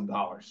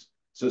 $20,000.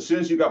 So as soon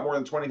as you got more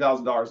than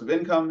 $20,000 of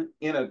income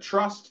in a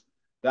trust,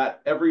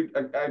 that every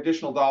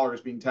additional dollar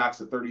is being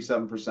taxed at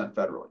 37%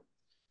 federally.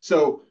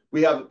 So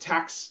we have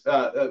tax,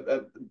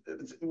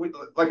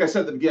 like I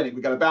said at the beginning,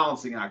 we got a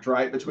balancing act,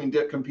 right, between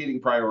competing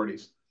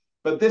priorities.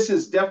 But this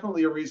is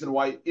definitely a reason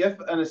why, if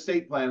an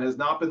estate plan has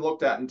not been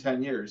looked at in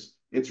 10 years,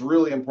 it's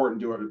really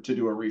important to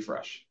do a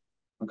refresh,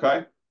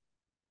 okay?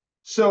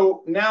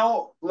 So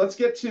now let's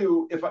get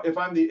to if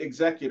I'm the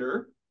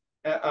executor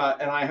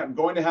and I am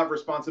going to have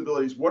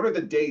responsibilities, what are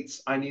the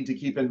dates I need to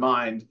keep in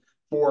mind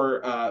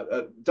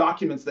for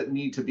documents that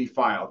need to be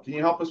filed? Can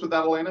you help us with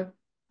that, Alaina?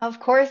 Of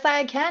course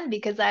I can,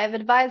 because I've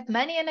advised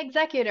many an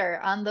executor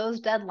on those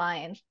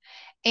deadlines.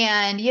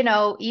 And,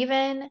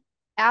 even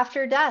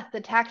after death, the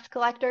tax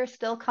collector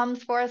still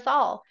comes for us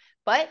all,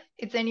 but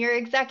it's in your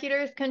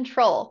executor's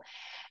control.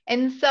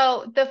 And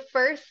so the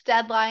first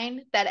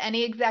deadline that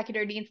any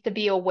executor needs to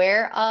be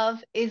aware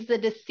of is the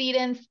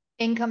decedent's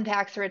income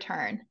tax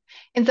return.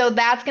 And so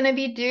that's going to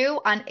be due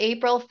on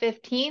April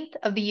 15th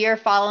of the year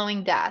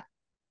following death.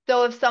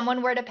 So if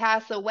someone were to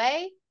pass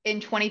away in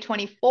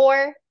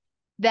 2024,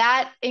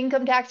 that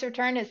income tax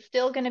return is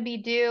still going to be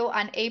due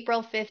on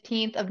April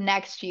 15th of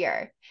next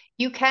year.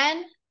 You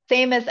can,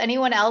 same as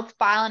anyone else,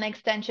 file an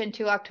extension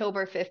to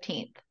October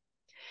 15th.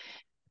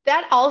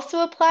 That also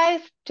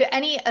applies to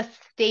any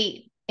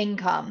estate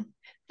income.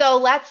 So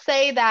let's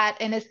say that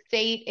an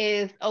estate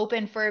is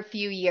open for a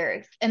few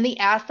years and the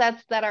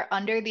assets that are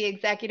under the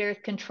executor's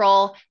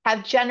control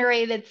have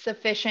generated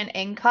sufficient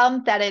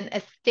income that an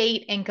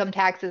estate income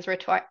tax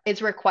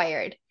is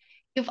required.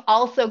 You've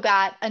also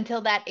got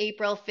until that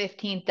April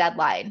 15th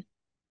deadline.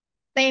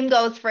 Same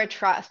goes for a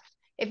trust.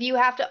 If you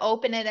have to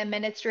open an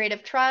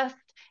administrative trust,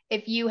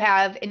 if you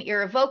have an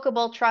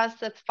irrevocable trust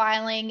that's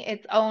filing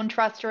its own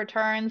trust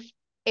returns,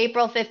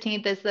 April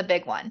 15th is the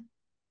big one.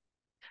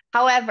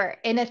 However,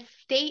 in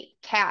estate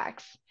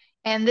tax,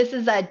 and this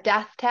is a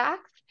death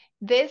tax,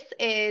 this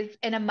is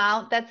an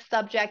amount that's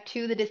subject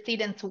to the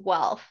decedent's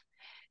wealth.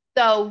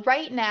 So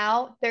right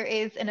now, there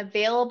is an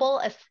available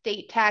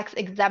estate tax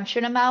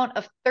exemption amount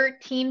of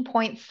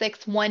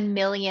 $13.61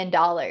 million.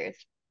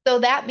 So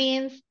that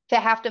means to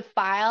have to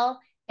file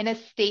an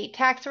estate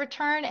tax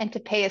return and to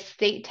pay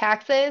estate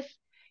taxes,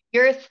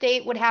 your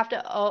estate would have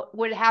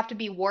to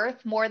be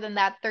worth more than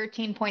that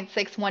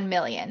 13.61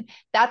 million.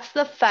 That's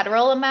the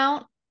federal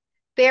amount.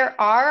 There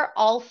are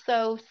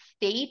also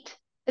state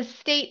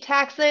estate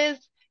taxes,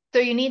 so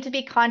you need to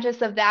be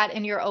conscious of that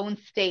in your own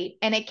state,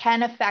 and it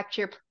can affect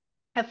your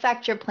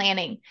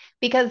planning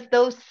because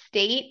those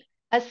estate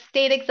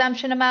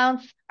exemption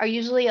amounts are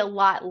usually a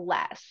lot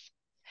less.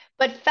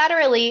 But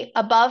federally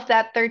above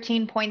that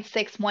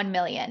 13.61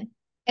 million.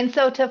 And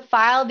so to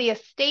file the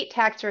estate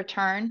tax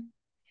return,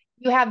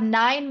 you have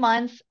 9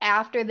 months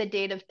after the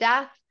date of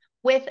death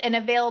with an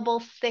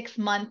available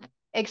 6-month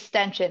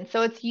extension.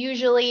 So it's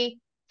usually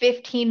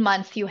 15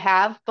 months you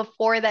have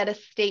before that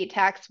estate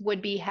tax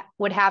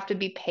would have to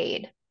be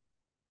paid.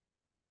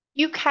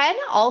 You can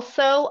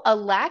also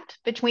elect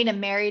between a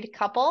married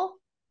couple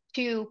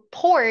to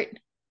port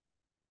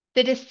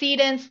the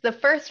decedents, the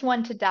first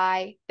one to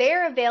die,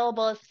 their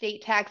available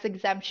estate tax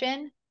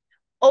exemption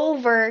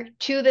over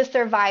to the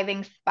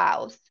surviving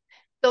spouse.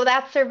 So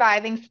that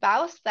surviving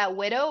spouse, that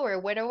widow or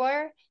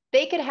widower,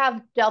 they could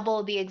have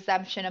double the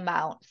exemption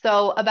amount.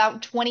 So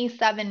about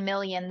 27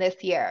 million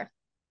this year.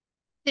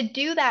 To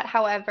do that,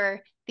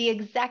 however, the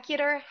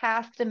executor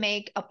has to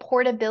make a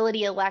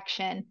portability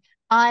election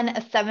on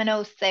a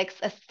 706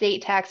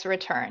 estate tax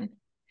return.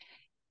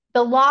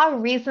 The law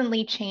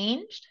recently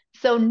changed.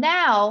 So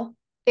now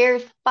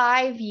there's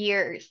 5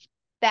 years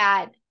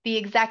that the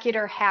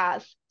executor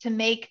has to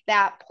make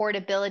that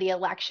portability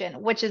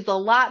election, which is a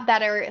lot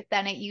better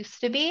than it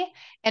used to be.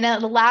 And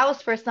it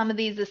allows for some of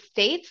these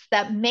estates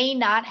that may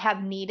not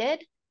have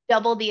needed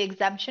double the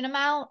exemption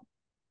amount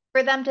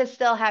for them to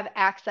still have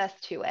access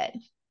to it.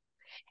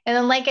 And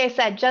then, like I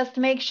said, just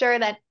make sure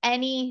that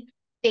any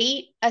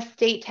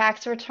estate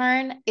tax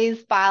return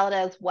is filed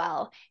as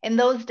well. And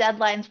those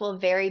deadlines will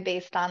vary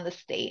based on the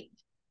state.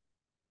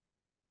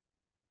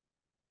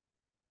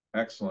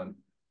 Excellent.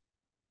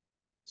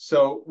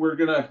 So we're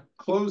going to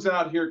close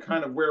out here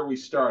kind of where we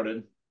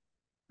started,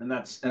 and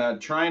that's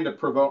trying to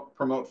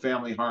promote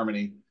family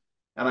harmony.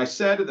 And I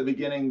said at the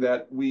beginning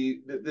that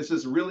this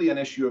is really an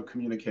issue of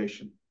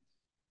communication.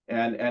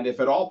 And if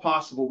at all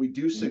possible, we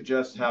do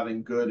suggest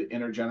having good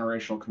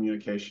intergenerational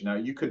communication. Now,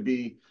 you could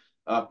be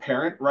a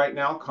parent right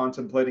now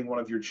contemplating one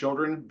of your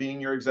children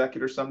being your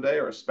executor someday,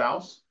 or a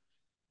spouse.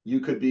 You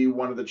could be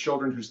one of the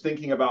children who's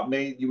thinking about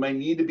you may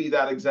need to be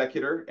that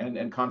executor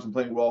and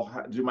contemplating,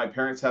 well, do my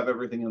parents have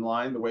everything in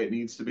line the way it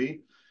needs to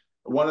be?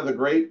 One of the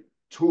great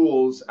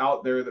tools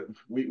out there that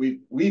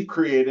we've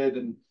created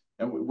and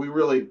we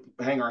really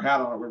hang our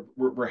hat on it,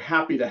 we're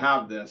happy to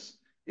have this,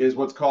 is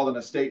what's called an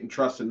estate and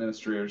trust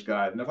administrator's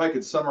guide. And if I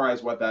could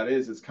summarize what that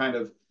is, it's kind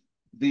of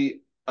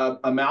the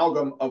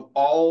amalgam of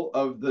all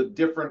of the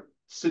different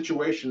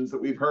situations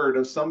that we've heard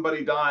of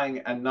somebody dying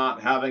and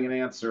not having an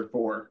answer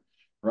for,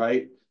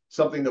 right?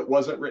 Something that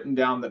wasn't written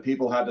down that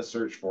people had to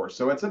search for.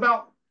 So it's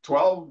about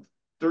 12,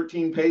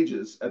 13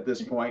 pages at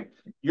this point.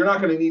 You're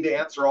not going to need to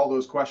answer all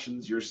those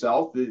questions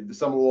yourself.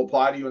 Some will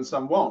apply to you and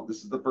some won't.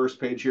 This is the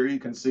first page here. You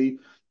can see,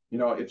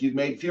 if you've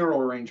made funeral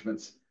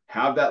arrangements,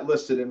 have that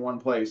listed in one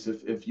place.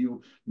 If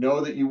you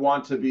know that you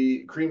want to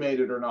be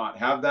cremated or not,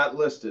 have that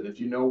listed. If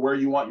you know where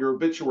you want your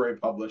obituary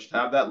published,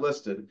 have that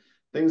listed.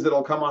 Things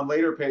that'll come on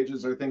later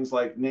pages are things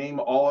like name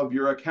all of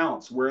your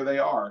accounts, where they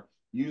are.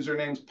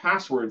 usernames,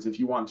 passwords, if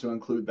you want to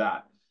include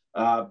that.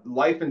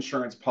 Life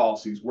insurance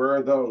policies, where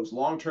are those?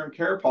 Long-term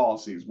care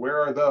policies, where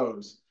are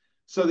those?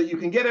 So that you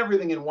can get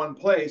everything in one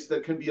place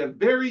that can be a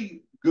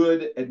very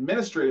good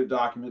administrative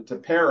document to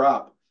pair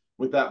up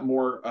with that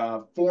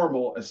more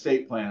formal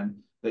estate plan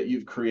that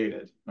you've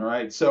created. All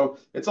right. So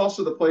it's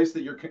also the place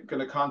that you're going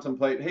to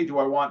contemplate, hey, do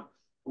I want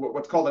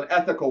what's called an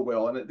ethical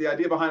will? And the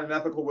idea behind an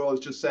ethical will is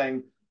just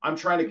saying, I'm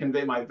trying to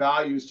convey my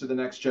values to the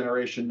next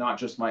generation, not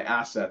just my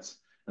assets.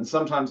 And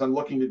sometimes I'm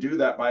looking to do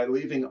that by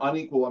leaving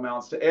unequal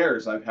amounts to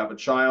heirs. I have a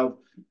child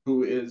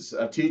who is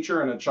a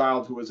teacher and a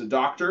child who is a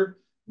doctor.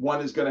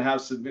 One is going to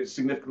have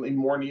significantly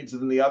more needs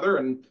than the other.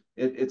 And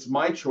it's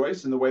my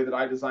choice in the way that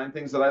I design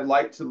things that I'd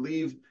like to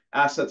leave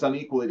assets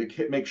unequally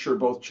to make sure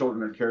both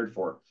children are cared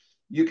for.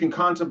 You can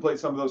contemplate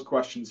some of those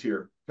questions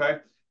here, okay?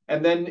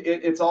 And then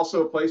it's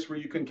also a place where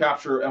you can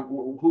capture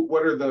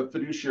what are the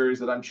fiduciaries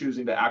that I'm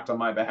choosing to act on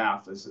my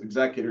behalf as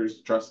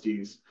executors,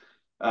 trustees.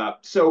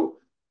 So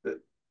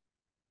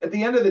at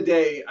the end of the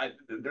day,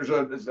 there's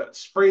a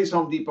phrase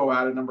Home Depot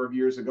had a number of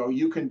years ago,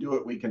 you can do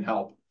it, we can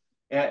help.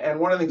 And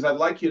one of the things I'd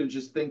like you to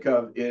just think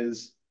of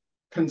is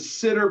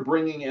consider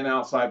bringing in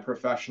outside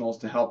professionals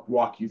to help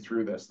walk you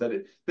through this.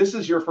 This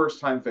is your first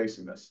time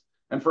facing this.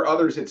 And for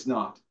others, it's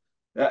not.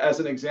 As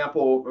an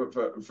example,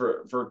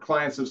 for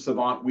clients of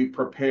Savant, we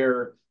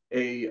prepare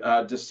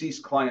a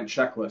deceased client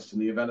checklist in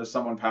the event of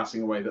someone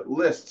passing away that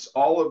lists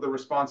all of the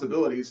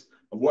responsibilities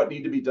of what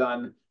need to be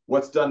done,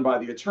 what's done by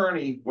the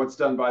attorney, what's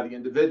done by the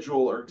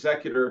individual or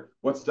executor,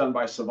 what's done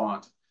by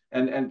Savant,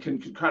 and can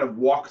kind of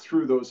walk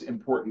through those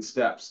important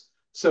steps.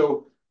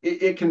 So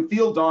it can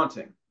feel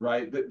daunting,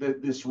 right?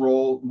 This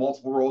role,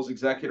 multiple roles,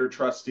 executor,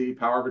 trustee,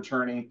 power of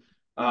attorney.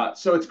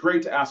 So it's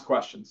great to ask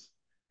questions.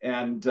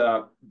 And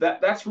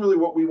that's really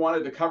what we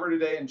wanted to cover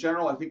today in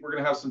general. I think we're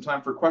going to have some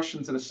time for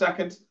questions in a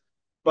second.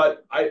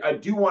 But I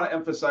do want to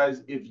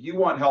emphasize, if you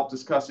want help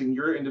discussing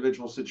your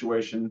individual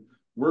situation,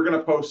 we're going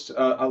to post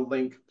a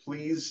link.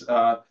 Please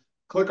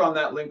click on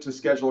that link to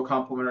schedule a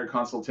complimentary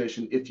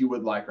consultation if you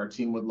would like. Our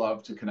team would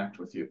love to connect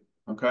with you,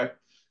 okay?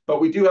 But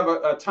we do have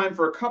a time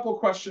for a couple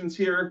questions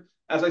here.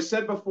 As I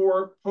said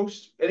before,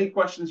 post any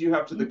questions you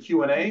have to the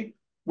Q&A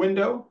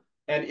window.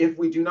 And if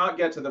we do not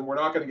get to them, we're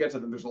not going to get to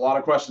them. There's a lot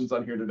of questions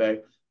on here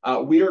today.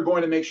 We are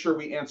going to make sure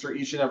we answer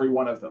each and every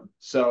one of them.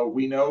 So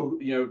we know,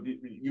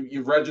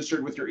 you've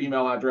registered with your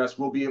email address.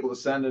 We'll be able to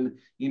send an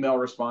email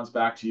response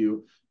back to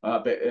you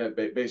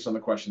based on the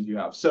questions you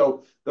have.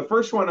 So the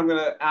first one I'm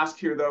going to ask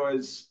here, though,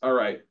 is, all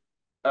right,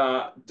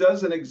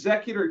 does an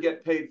executor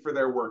get paid for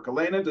their work?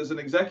 Alaina, does an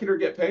executor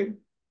get paid?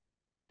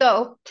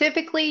 So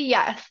typically,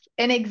 yes,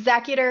 an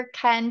executor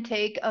can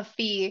take a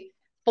fee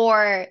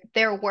for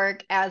their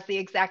work as the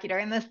executor,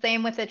 and the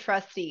same with a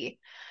trustee.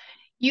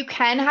 You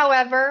can,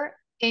 however,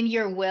 in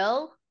your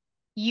will,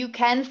 you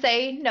can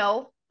say,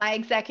 no, my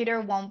executor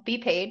won't be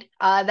paid.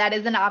 That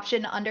is an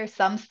option under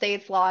some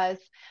states' laws.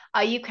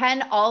 You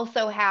can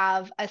also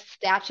have a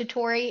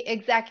statutory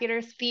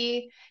executor's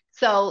fee.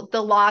 So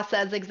the law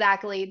says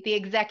exactly the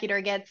executor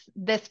gets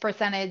this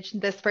percentage,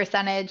 this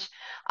percentage.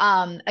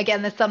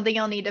 Again, that's something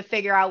you'll need to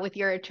figure out with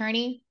your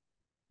attorney.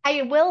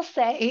 I will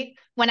say,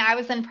 when I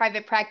was in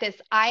private practice,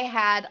 I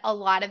had a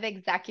lot of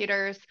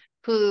executors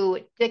who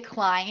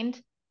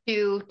declined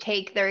to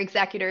take their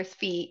executor's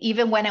fee,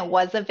 even when it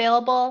was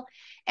available.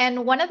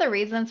 And one of the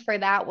reasons for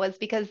that was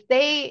because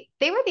they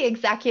were the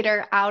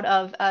executor out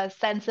of a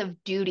sense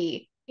of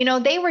duty.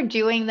 They were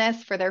doing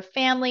this for their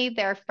family,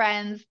 their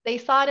friends. They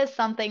saw it as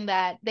something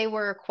that they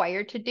were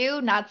required to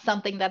do, not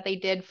something that they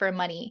did for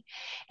money.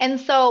 And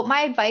so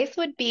my advice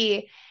would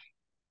be,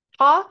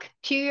 talk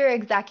to your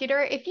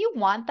executor. If you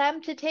want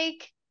them to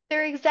take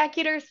their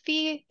executor's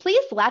fee,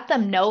 please let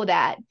them know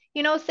that.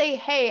 Say,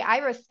 hey, I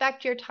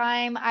respect your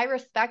time. I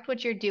respect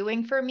what you're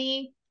doing for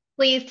me.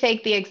 Please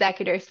take the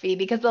executor's fee,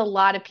 because a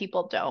lot of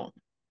people don't.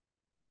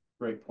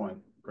 Great point.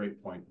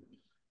 Great point.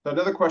 So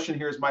another question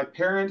here is, my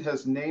parent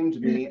has named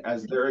me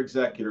as their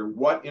executor.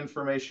 What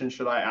information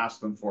should I ask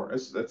them for?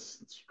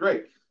 That's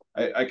great.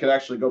 I could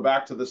actually go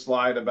back to the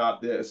slide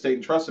about the Estate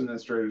and Trust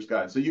Administrator's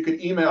Guide. So you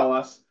could email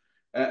us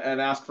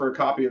and ask for a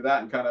copy of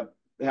that and kind of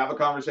have a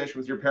conversation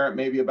with your parent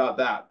maybe about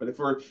that. But if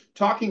we're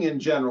talking in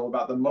general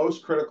about the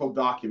most critical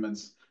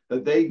documents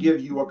that they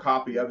give you a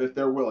copy of, if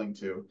they're willing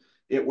to,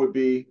 it would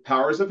be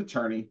powers of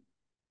attorney,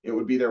 it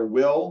would be their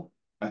will,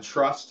 a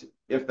trust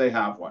if they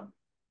have one.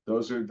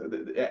 Those are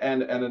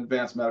and an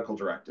advanced medical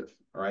directive.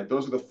 All right,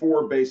 those are the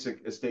 4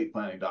 basic estate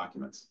planning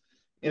documents.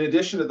 In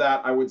addition to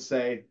that, I would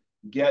say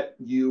get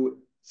you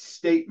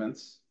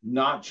statements,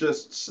 not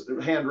just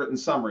handwritten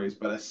summaries,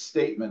 but a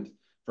statement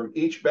from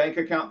each bank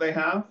account they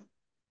have,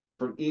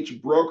 from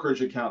each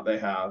brokerage account they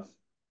have,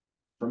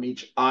 from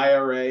each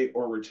IRA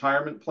or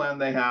retirement plan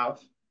they have,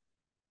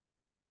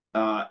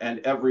 and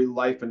every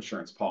life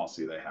insurance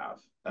policy they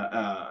have.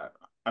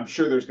 I'm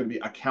sure there's going to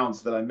be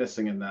accounts that I'm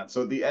missing in that.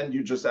 So at the end,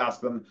 you just ask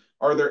them,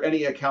 are there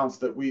any accounts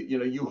that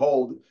you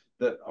hold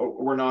that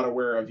we're not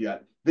aware of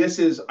yet? This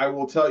is, I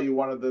will tell you,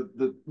 one of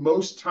the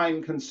most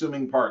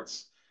time-consuming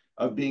parts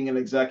of being an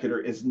executor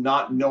is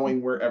not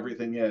knowing where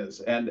everything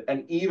is. And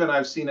even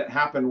I've seen it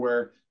happen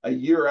where a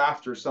year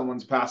after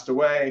someone's passed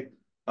away,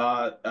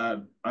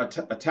 a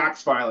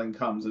tax filing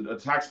comes, a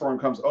tax form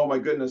comes. Oh my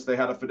goodness, they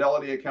had a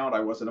Fidelity account.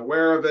 I wasn't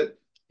aware of it.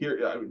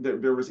 Here,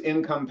 there was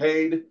income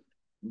paid.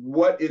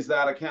 What is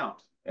that account?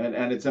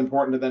 And it's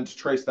important to then to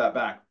trace that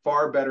back.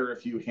 Far better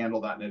if you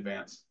handle that in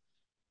advance.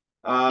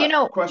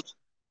 Question.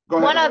 Go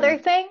ahead, one Alaina. other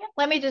thing,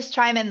 let me just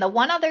chime in. The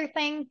one other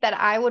thing that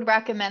I would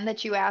recommend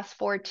that you ask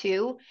for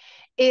too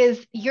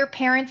is your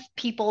parents'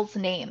 people's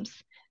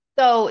names.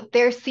 So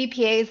their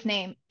CPA's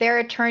name, their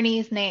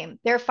attorney's name,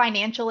 their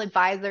financial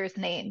advisor's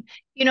name.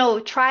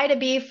 Try to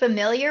be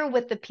familiar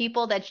with the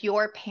people that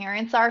your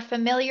parents are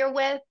familiar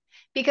with,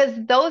 because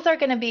those are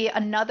going to be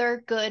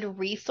another good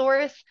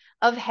resource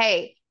of,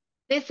 hey,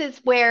 this is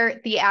where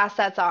the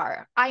assets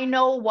are. I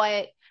know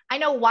why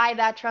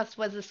that trust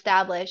was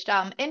established.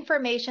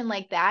 Information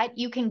like that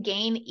you can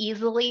gain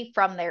easily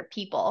from their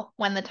people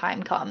when the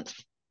time comes.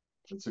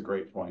 That's a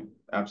great point.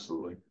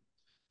 Absolutely.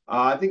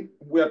 I think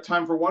we have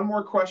time for one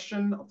more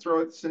question. I'll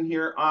throw this in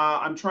here.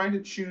 I'm trying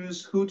to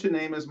choose who to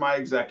name as my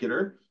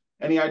executor.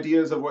 Any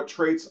ideas of what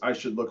traits I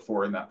should look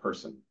for in that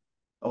person?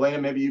 Alaina,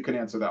 maybe you can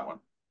answer that one.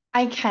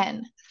 I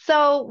can.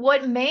 So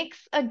what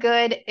makes a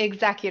good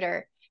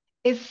executor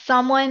is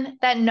someone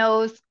that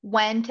knows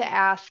when to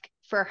ask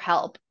for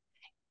help.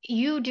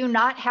 You do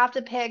not have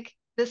to pick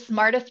the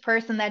smartest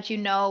person that you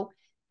know.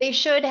 They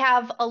should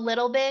have a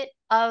little bit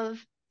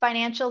of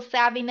financial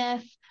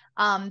savviness.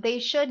 They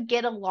should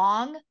get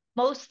along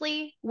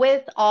mostly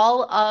with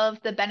all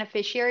of the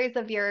beneficiaries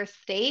of your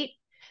estate.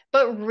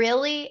 But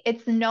really,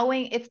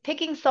 it's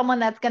picking someone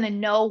that's going to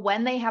know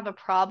when they have a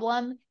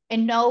problem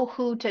and know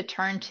who to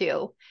turn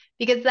to,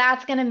 because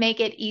that's going to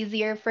make it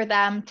easier for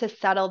them to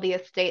settle the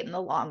estate in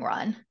the long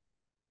run.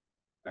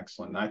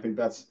 Excellent. And I think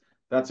that's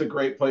a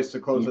great place to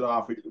close it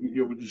off.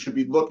 You should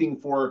be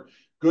looking for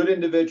good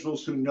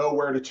individuals who know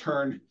where to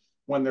turn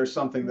when there's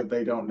something that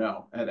they don't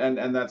know.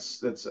 And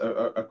that's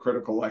a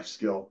critical life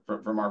skill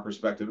from our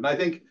perspective. And I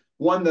think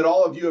one that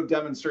all of you have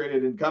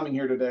demonstrated in coming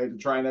here today to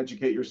try and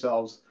educate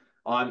yourselves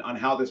on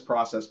how this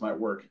process might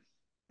work.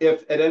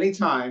 If at any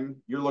time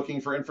you're looking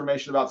for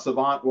information about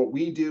Savant, what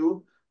we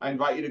do, I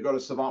invite you to go to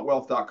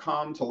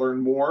savantwealth.com to learn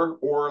more,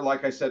 or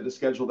like I said, to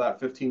schedule that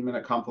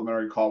 15-minute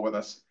complimentary call with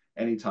us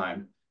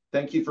anytime.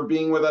 Thank you for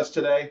being with us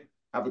today.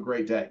 Have a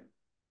great day.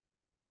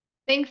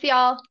 Thanks,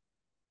 y'all.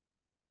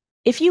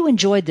 If you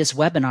enjoyed this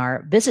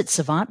webinar, visit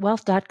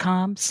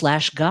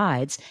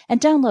savantwealth.com/guides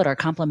and download our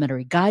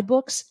complimentary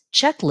guidebooks,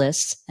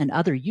 checklists, and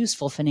other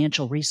useful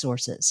financial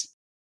resources.